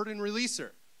he's a burden releaser.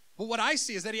 But what I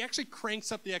see is that he actually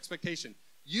cranks up the expectation.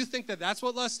 You think that that's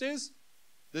what lust is?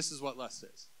 This is what lust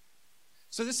is.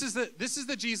 So this is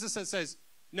the Jesus that says,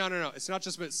 no, it's not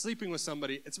just about sleeping with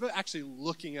somebody. It's about actually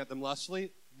looking at them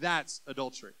lustfully. That's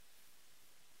adultery.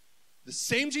 The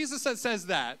same Jesus that says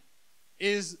that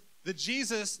is the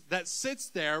Jesus that sits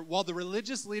there while the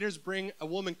religious leaders bring a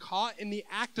woman caught in the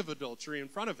act of adultery in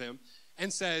front of him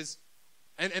and says,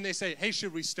 and they say, hey,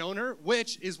 should we stone her?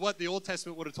 Which is what the Old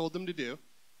Testament would have told them to do.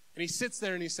 And he sits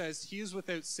there and he says, he who's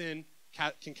without sin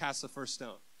can cast the first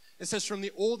stone. It says from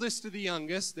the oldest to the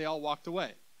youngest, they all walked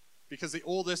away. Because the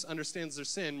oldest understands their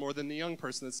sin more than the young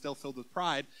person that's still filled with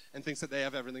pride and thinks that they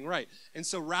have everything right. And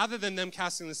so rather than them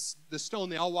casting the stone,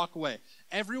 they all walk away.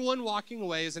 Everyone walking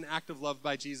away is an act of love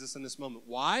by Jesus in this moment.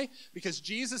 Why? Because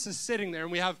Jesus is sitting there,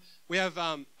 and we have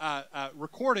a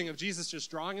recording of Jesus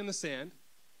just drawing in the sand,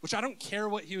 which I don't care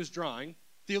what he was drawing.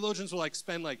 Theologians will like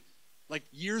spend like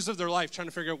years of their life trying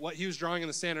to figure out what he was drawing in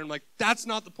the sand. And I'm like, that's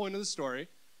not the point of the story.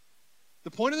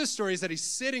 The point of the story is that he's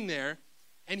sitting there,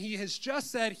 and he has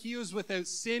just said, he who is without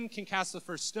sin can cast the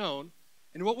first stone.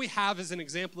 And what we have is an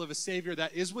example of a Savior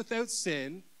that is without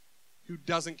sin who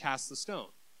doesn't cast the stone.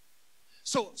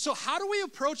 So how do we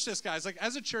approach this, guys? Like,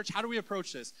 as a church, how do we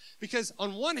approach this? Because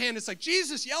on one hand, it's like,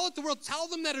 Jesus, yell at the world, tell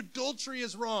them that adultery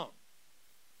is wrong.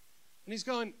 And he's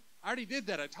going, I already did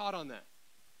that. I taught on that.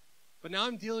 But now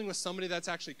I'm dealing with somebody that's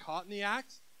actually caught in the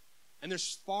act, and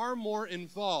there's far more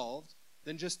involved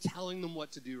than just telling them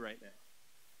what to do right now.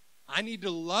 I need to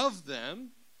love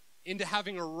them into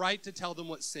having a right to tell them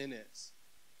what sin is.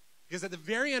 Because at the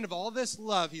very end of all this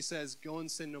love, he says, go and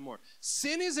sin no more.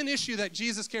 Sin is an issue that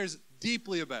Jesus cares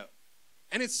deeply about.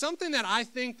 And it's something that I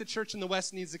think the church in the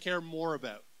West needs to care more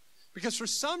about. Because for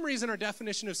some reason, our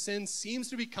definition of sin seems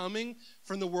to be coming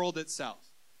from the world itself.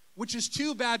 which is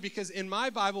too bad because in my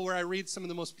Bible, where I read some of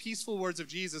the most peaceful words of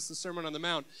Jesus, the Sermon on the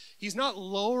Mount, he's not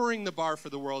lowering the bar for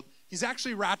the world. He's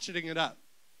actually ratcheting it up.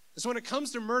 So when it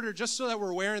comes to murder, just so that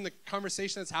we're aware in the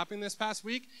conversation that's happening this past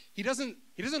week, he doesn't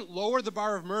lower the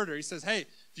bar of murder. He says, hey,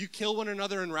 if you kill one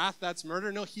another in wrath, that's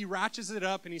murder. No, he ratchets it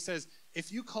up and he says,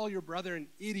 if you call your brother an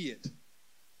idiot,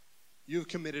 you've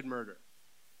committed murder.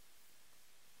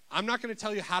 I'm not going to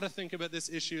tell you how to think about this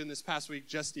issue in this past week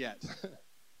just yet.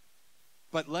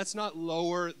 But let's not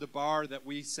lower the bar that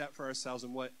we set for ourselves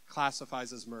in what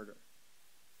classifies as murder.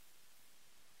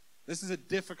 This is a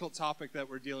difficult topic that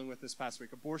we're dealing with this past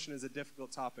week. Abortion is a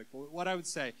difficult topic. But what I would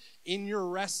say, in your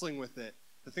wrestling with it,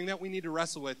 the thing that we need to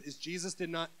wrestle with is Jesus did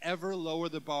not ever lower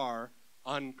the bar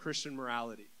on Christian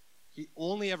morality. He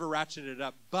only ever ratcheted it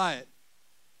up, but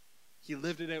he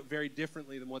lived it out very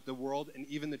differently than what the world and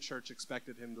even the church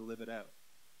expected him to live it out.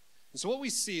 And so what we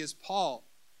see is Paul,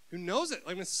 who knows it.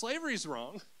 Slavery is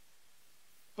wrong.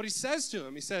 But he says to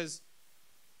him, he says,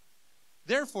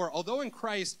 therefore, although in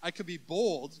Christ I could be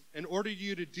bold and order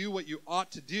you to do what you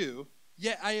ought to do,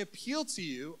 yet I appeal to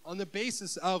you on the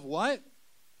basis of what?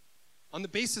 On the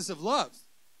basis of love.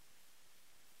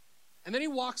 And then he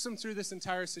walks them through this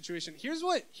entire situation. Here's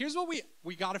what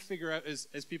we got to figure out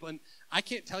as people. And I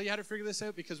can't tell you how to figure this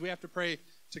out because we have to pray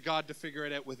to God to figure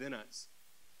it out within us.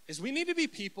 Is we need to be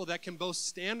people that can both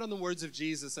stand on the words of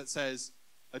Jesus that says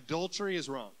adultery is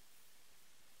wrong.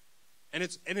 And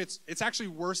it's actually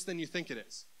worse than you think it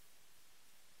is.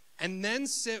 And then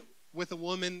sit with a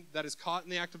woman that is caught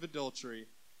in the act of adultery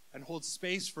and hold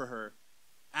space for her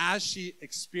as she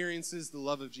experiences the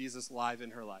love of Jesus live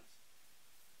in her life.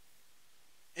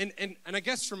 And I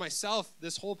guess for myself,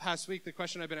 this whole past week, the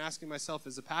question I've been asking myself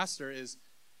as a pastor is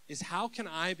how can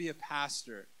I be a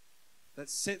pastor that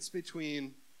sits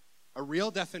between a real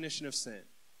definition of sin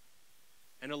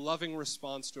and a loving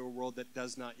response to a world that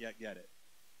does not yet get it?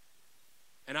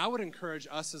 And I would encourage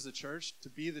us as a church to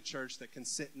be the church that can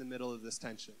sit in the middle of this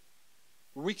tension,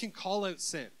 where we can call out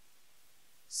sin.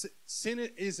 Sin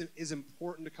is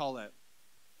important to call out,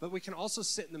 but we can also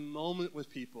sit in the moment with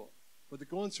people where they're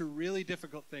going through really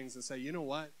difficult things and say, you know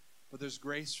what? But there's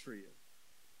grace for you.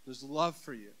 There's love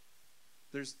for you.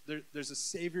 There's a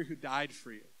Savior who died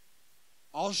for you.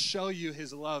 I'll show you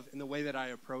his love in the way that I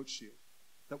approach you.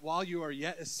 That while you are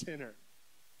yet a sinner,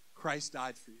 Christ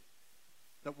died for you.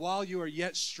 That while you are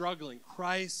yet struggling,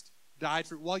 Christ died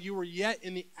for you. While you were yet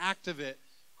in the act of it,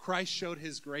 Christ showed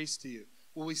his grace to you.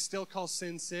 Will we still call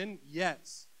sin sin?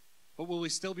 Yes. But will we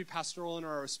still be pastoral in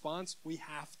our response? We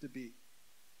have to be.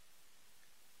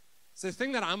 So the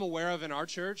thing that I'm aware of in our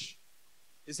church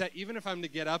is that even if I'm to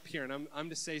get up here and I'm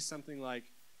to say something like,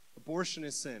 abortion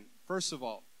is sin. First of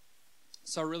all, I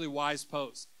saw a really wise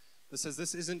post that says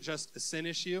this isn't just a sin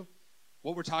issue.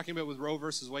 What we're talking about with Roe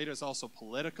versus Wade is also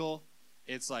political.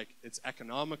 It's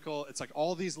economical. It's like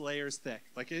all these layers thick.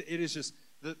 Like it is just,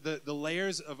 the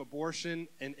layers of abortion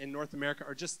in North America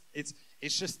are just, it's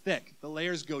just thick. The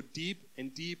layers go deep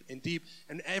and deep and deep.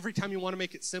 And every time you want to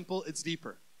make it simple, it's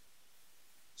deeper.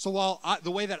 So while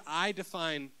the way that I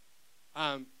define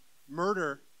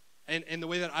murder and the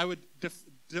way that I would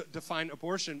define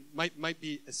abortion might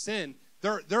be a sin,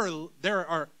 there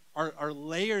are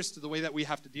layers to the way that we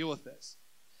have to deal with this.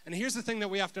 And here's the thing that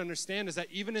we have to understand is that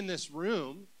even in this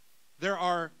room, there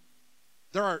are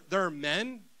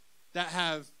men that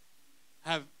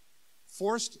have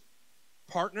forced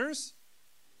partners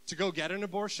to go get an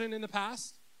abortion in the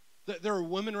past. There are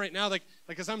women right now, like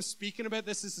as I'm speaking about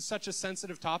this is such a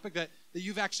sensitive topic that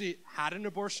you've actually had an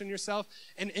abortion yourself.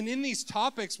 And in these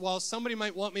topics, while somebody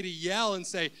might want me to yell and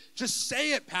say, just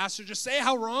say it, Pastor, just say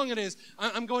how wrong it is,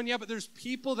 I'm going, yeah, but there's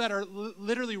people that are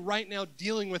literally right now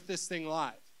dealing with this thing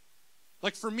live.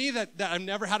 Like for me that I've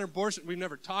never had an abortion, we've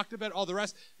never talked about it, all the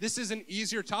rest, this is an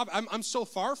easier topic. I'm so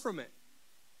far from it.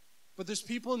 But there's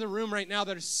people in the room right now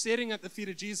that are sitting at the feet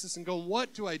of Jesus and going,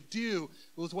 what do I do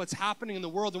with what's happening in the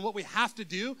world? And what we have to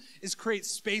do is create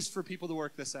space for people to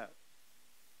work this out.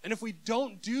 And if we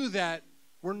don't do that,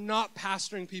 we're not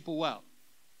pastoring people well.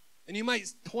 And you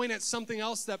might point at something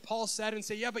else that Paul said and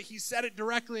say, yeah, but he said it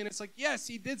directly. And it's like, yes,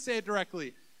 he did say it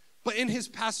directly. But in his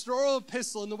pastoral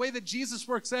epistle, in the way that Jesus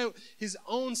works out his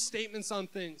own statements on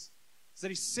things, is that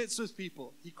he sits with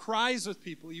people, he cries with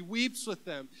people, he weeps with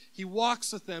them, he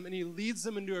walks with them, and he leads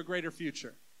them into a greater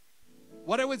future.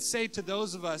 What I would say to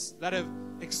those of us that have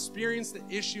experienced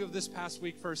the issue of this past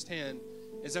week firsthand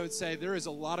is I would say there is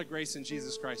a lot of grace in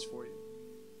Jesus Christ for you.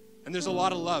 And there's a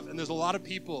lot of love, and there's a lot of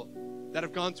people that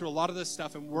have gone through a lot of this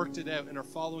stuff and worked it out and are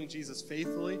following Jesus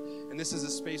faithfully, and this is a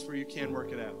space where you can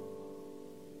work it out.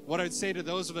 what I'd say to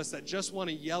those of us that just want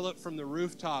to yell it from the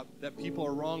rooftop that people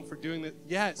are wrong for doing that,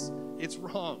 yes, it's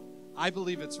wrong. I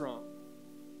believe it's wrong.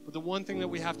 But the one thing that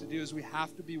we have to do is we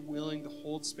have to be willing to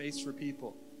hold space for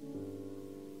people.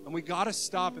 And we got to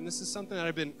stop, and this is something that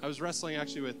I was wrestling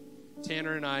actually with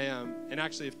Tanner and I, and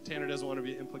actually if Tanner doesn't want to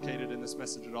be implicated in this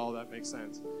message at all, that makes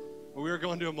sense. But we were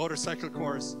going to a motorcycle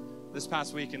course this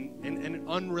past week, and an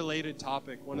unrelated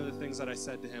topic, one of the things that I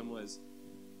said to him was,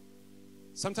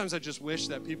 sometimes I just wish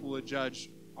that people would judge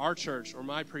our church or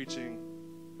my preaching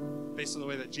based on the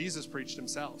way that Jesus preached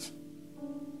himself.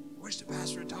 I wish the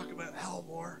pastor would talk about hell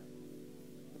more.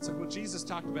 It's like, well, Jesus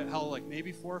talked about hell like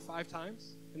maybe 4 or 5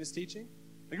 times in his teaching.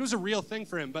 Like, it was a real thing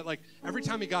for him, but like every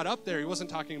time he got up there, he wasn't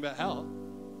talking about hell.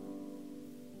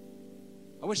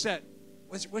 I wish that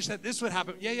this would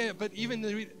happen. Yeah, but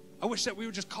I wish that we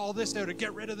would just call this out or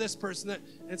get rid of this person. And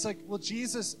it's like, well,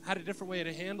 Jesus had a different way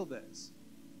to handle this.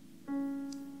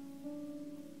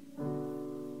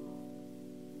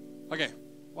 Okay,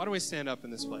 why don't we stand up in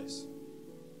this place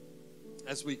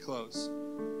as we close?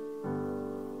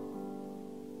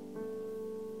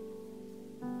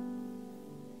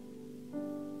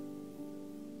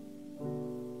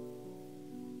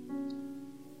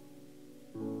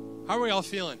 How are we all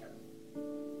feeling?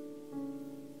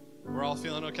 We're all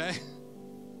feeling okay?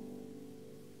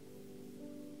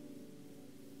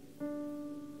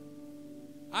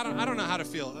 I don't know how to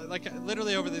feel. Like,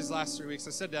 literally over these last 3 weeks,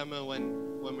 I said to Emma when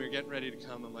we were getting ready to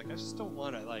come, I'm like, I just don't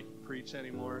want to like preach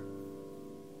anymore.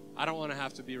 I don't want to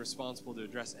have to be responsible to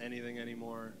address anything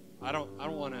anymore. I don't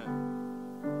want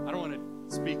to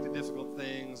speak the difficult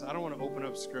things. I don't want to open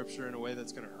up scripture in a way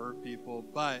that's going to hurt people.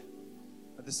 But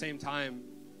at the same time,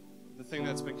 the thing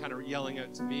that's been kind of yelling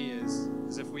out to me is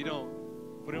if we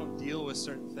don't deal with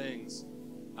certain things,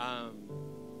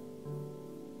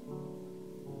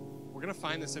 we're going to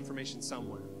find this information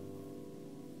somewhere.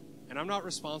 And I'm not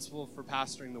responsible for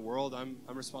pastoring the world. I'm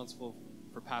responsible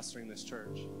for pastoring this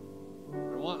church.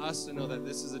 I want us to know that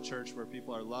this is a church where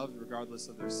people are loved regardless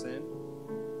of their sin.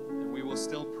 And we will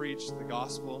still preach the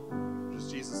gospel, which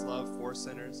is Jesus' love for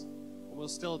sinners. And we'll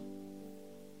still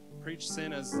preach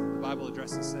sin as the Bible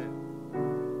addresses sin.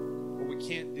 But we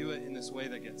can't do it in this way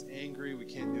that gets angry. We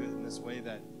can't do it in this way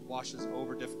that washes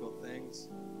over difficult things.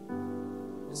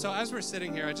 And so as we're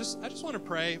sitting here, I just want to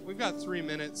pray. We've got 3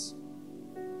 minutes.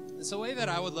 And so the way that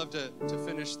I would love to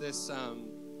finish this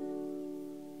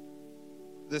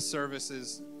this service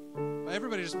is by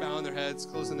everybody just bowing their heads,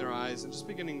 closing their eyes, and just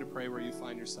beginning to pray where you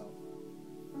find yourself.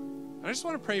 And I just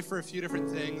want to pray for a few different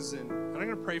things, and I'm going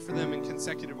to pray for them in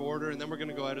consecutive order, and then we're going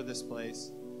to go out of this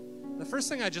place. The first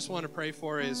thing I just want to pray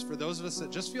for is for those of us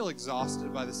that just feel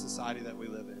exhausted by the society that we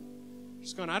live in.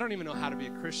 Just going, I don't even know how to be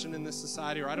a Christian in this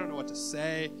society, or I don't know what to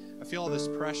say. I feel all this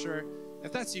pressure.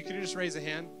 If that's you, could you just raise a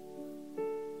hand?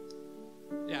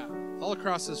 Yeah, all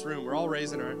across this room, we're all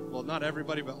raising well, not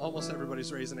everybody, but almost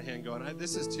everybody's raising a hand going,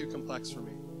 this is too complex for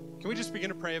me. Can we just begin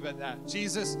to pray about that?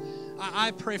 Jesus,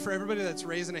 I pray for everybody that's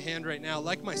raising a hand right now.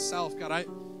 Like myself, God,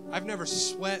 I've never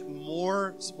sweat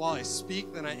more while I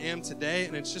speak than I am today,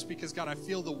 and it's just because, God, I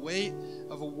feel the weight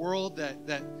of a world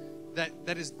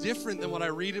that is different than what I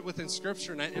read it within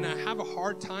Scripture. And I have a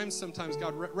hard time sometimes,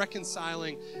 God,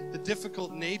 reconciling the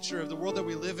difficult nature of the world that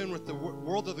we live in with the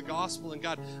world of the gospel. And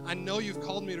God, I know you've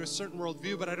called me to a certain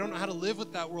worldview, but I don't know how to live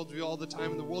with that worldview all the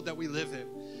time in the world that we live in.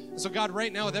 And so God,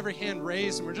 right now with every hand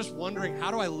raised, and we're just wondering, how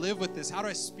do I live with this? How do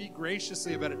I speak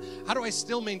graciously about it? How do I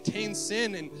still maintain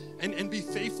sin and be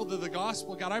faithful to the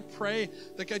gospel? God, I pray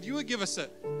that, God, you would give us a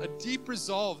deep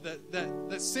resolve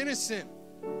that sin is sin.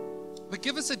 But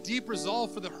give us a deep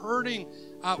resolve for the hurting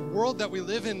world that we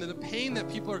live in and the pain that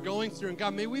people are going through. And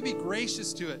God, may we be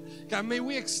gracious to it. God, may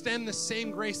we extend the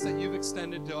same grace that you've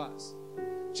extended to us.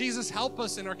 Jesus, help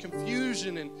us in our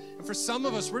confusion. And for some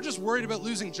of us, we're just worried about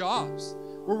losing jobs.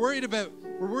 We're worried about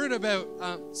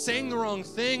saying the wrong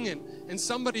thing and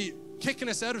somebody kicking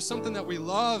us out of something that we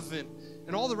love and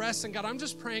all the rest. And God, I'm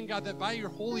just praying, God, that by your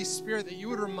Holy Spirit, that you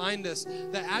would remind us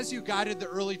that as you guided the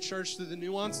early church through the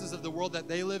nuances of the world that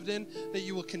they lived in, that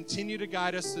you will continue to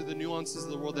guide us through the nuances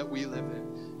of the world that we live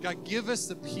in. God, give us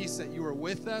the peace that you are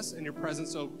with us and your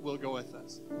presence will go with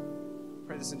us.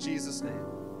 Pray this in Jesus' name.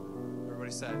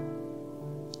 Everybody said.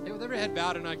 Hey, with every head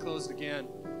bowed and eye closed again,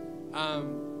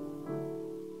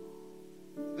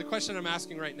 the question I'm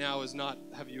asking right now is not,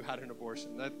 have you had an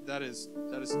abortion? That is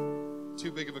too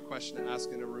big of a question to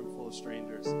ask in a room full of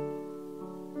strangers.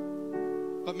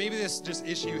 But maybe this just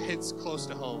issue hits close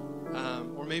to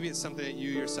home, or maybe it's something that you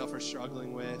yourself are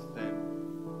struggling with. And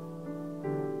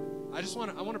I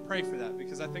want to pray for that,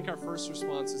 because I think our first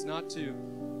response is not to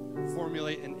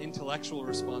formulate an intellectual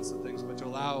response to things, but to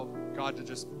allow God to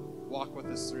just walk with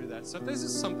us through that. So if this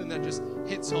is something that just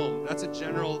hits home, that's a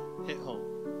general hit home.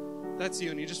 If that's you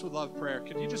and you just would love prayer,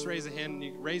 could you just raise a hand and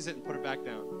you raise it and put it back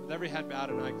down with every head bowed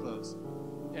and eye closed?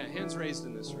 Yeah, hands raised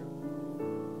in this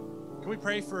room. Can we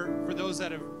pray for those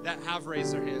that have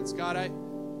raised their hands? God,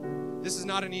 this is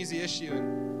not an easy issue.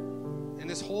 And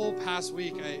this whole past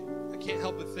week, I can't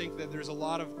help but think that there's a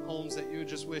lot of homes that you would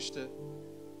just wish to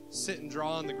sit and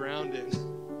draw on the ground in.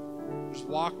 Just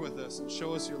walk with us and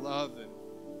show us your love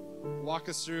and walk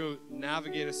us through,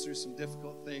 navigate us through some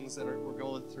difficult things that we're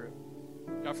going through.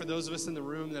 God, for those of us in the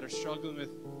room that are struggling with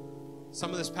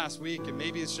some of this past week, and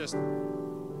maybe it's just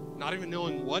not even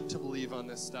knowing what to believe on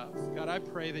this stuff. God, I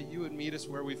pray that you would meet us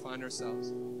where we find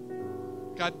ourselves.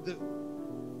 God,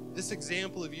 this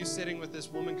example of you sitting with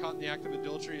this woman caught in the act of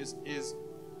adultery is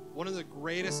one of the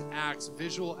greatest acts,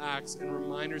 visual acts, and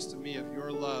reminders to me of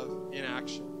your love in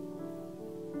action.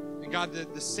 And God,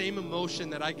 the same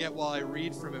emotion that I get while I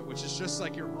read from it, which is just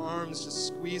like your arms just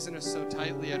squeezing us so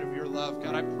tightly out of your love.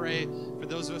 God, I pray for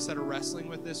those of us that are wrestling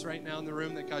with this right now in the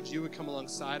room, that God, you would come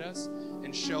alongside us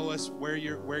and show us where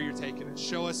you're taking it.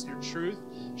 Show us your truth,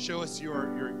 show us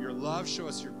your love, show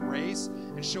us your grace,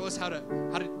 and show us how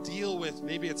to deal with,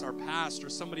 maybe it's our past or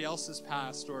somebody else's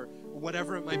past or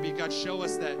whatever it might be. God, show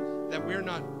us that we're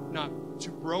not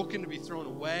too broken to be thrown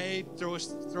away. Show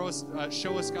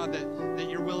us, God, that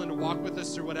you're willing to walk with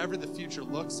us through whatever the future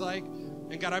looks like.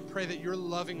 And God, I pray that your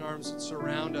loving arms would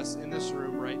surround us in this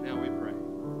room right now, we pray.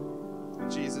 In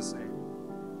Jesus' name.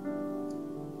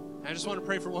 I just want to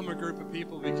pray for one more group of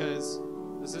people, because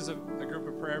this is a group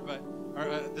of prayer,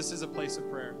 this is a place of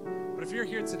prayer. But if you're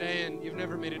here today and you've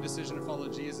never made a decision to follow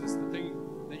Jesus, the thing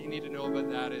that you need to know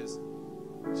about that is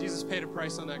Jesus paid a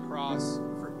price on that cross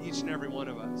for each and every one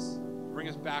of us. Bring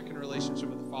us back in a relationship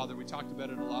with the Father. We talked about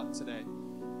it a lot today.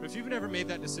 But if you've never made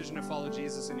that decision to follow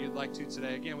Jesus and you'd like to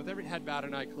today, again, with every head bowed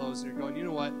and eye closed, and you're going, you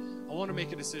know what? I want to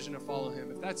make a decision to follow him.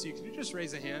 If that's you, can you just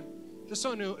raise a hand? Just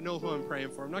so I know who I'm praying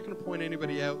for. I'm not going to point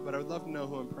anybody out, but I would love to know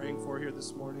who I'm praying for here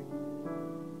this morning.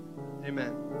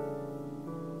 Amen.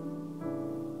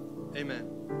 Amen.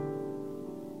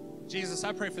 Jesus,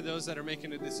 I pray for those that are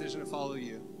making a decision to follow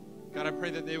you. God, I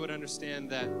pray that they would understand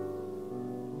that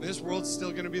this world's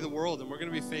still going to be the world, and we're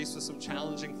going to be faced with some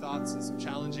challenging thoughts and some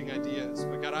challenging ideas.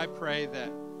 But God, I pray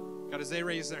that, God, as they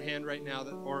raise their hand right now,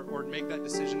 or make that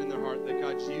decision in their heart, that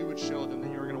God, you would show them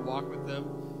that you're going to walk with them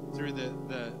through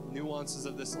the nuances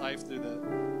of this life, through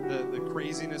the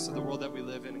craziness of the world that we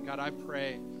live in. And God, I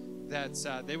pray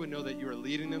that they would know that you are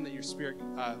leading them, that your Spirit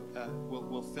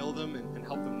will fill them and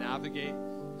help them navigate.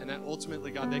 And that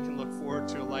ultimately, God, they can look forward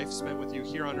to a life spent with you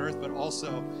here on earth, but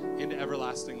also into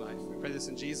everlasting life. We pray this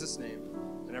in Jesus' name.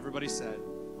 And everybody said,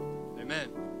 amen.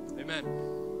 Amen.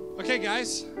 Okay,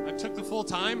 guys, I took the full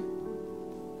time.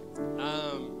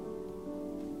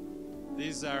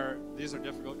 These are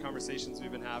difficult conversations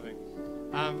we've been having.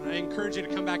 I encourage you to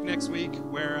come back next week,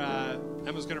 where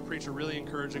Emma's going to preach a really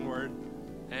encouraging word.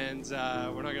 And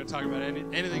we're not going to talk about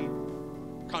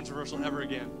anything controversial ever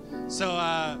again.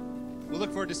 So, we'll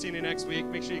look forward to seeing you next week.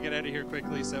 Make sure you get out of here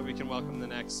quickly so that we can welcome the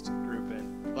next group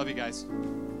in. Love you guys.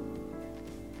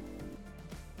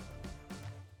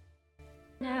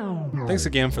 Thanks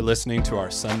again for listening to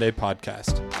our Sunday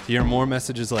podcast. To hear more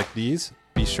messages like these,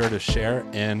 be sure to share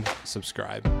and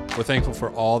subscribe. We're thankful for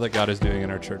all that God is doing in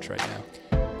our church right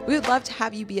now. We would love to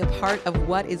have you be a part of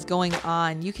what is going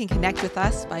on. You can connect with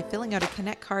us by filling out a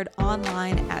Connect card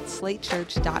online at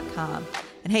slatechurch.com.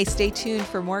 And hey, stay tuned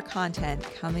for more content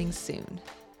coming soon.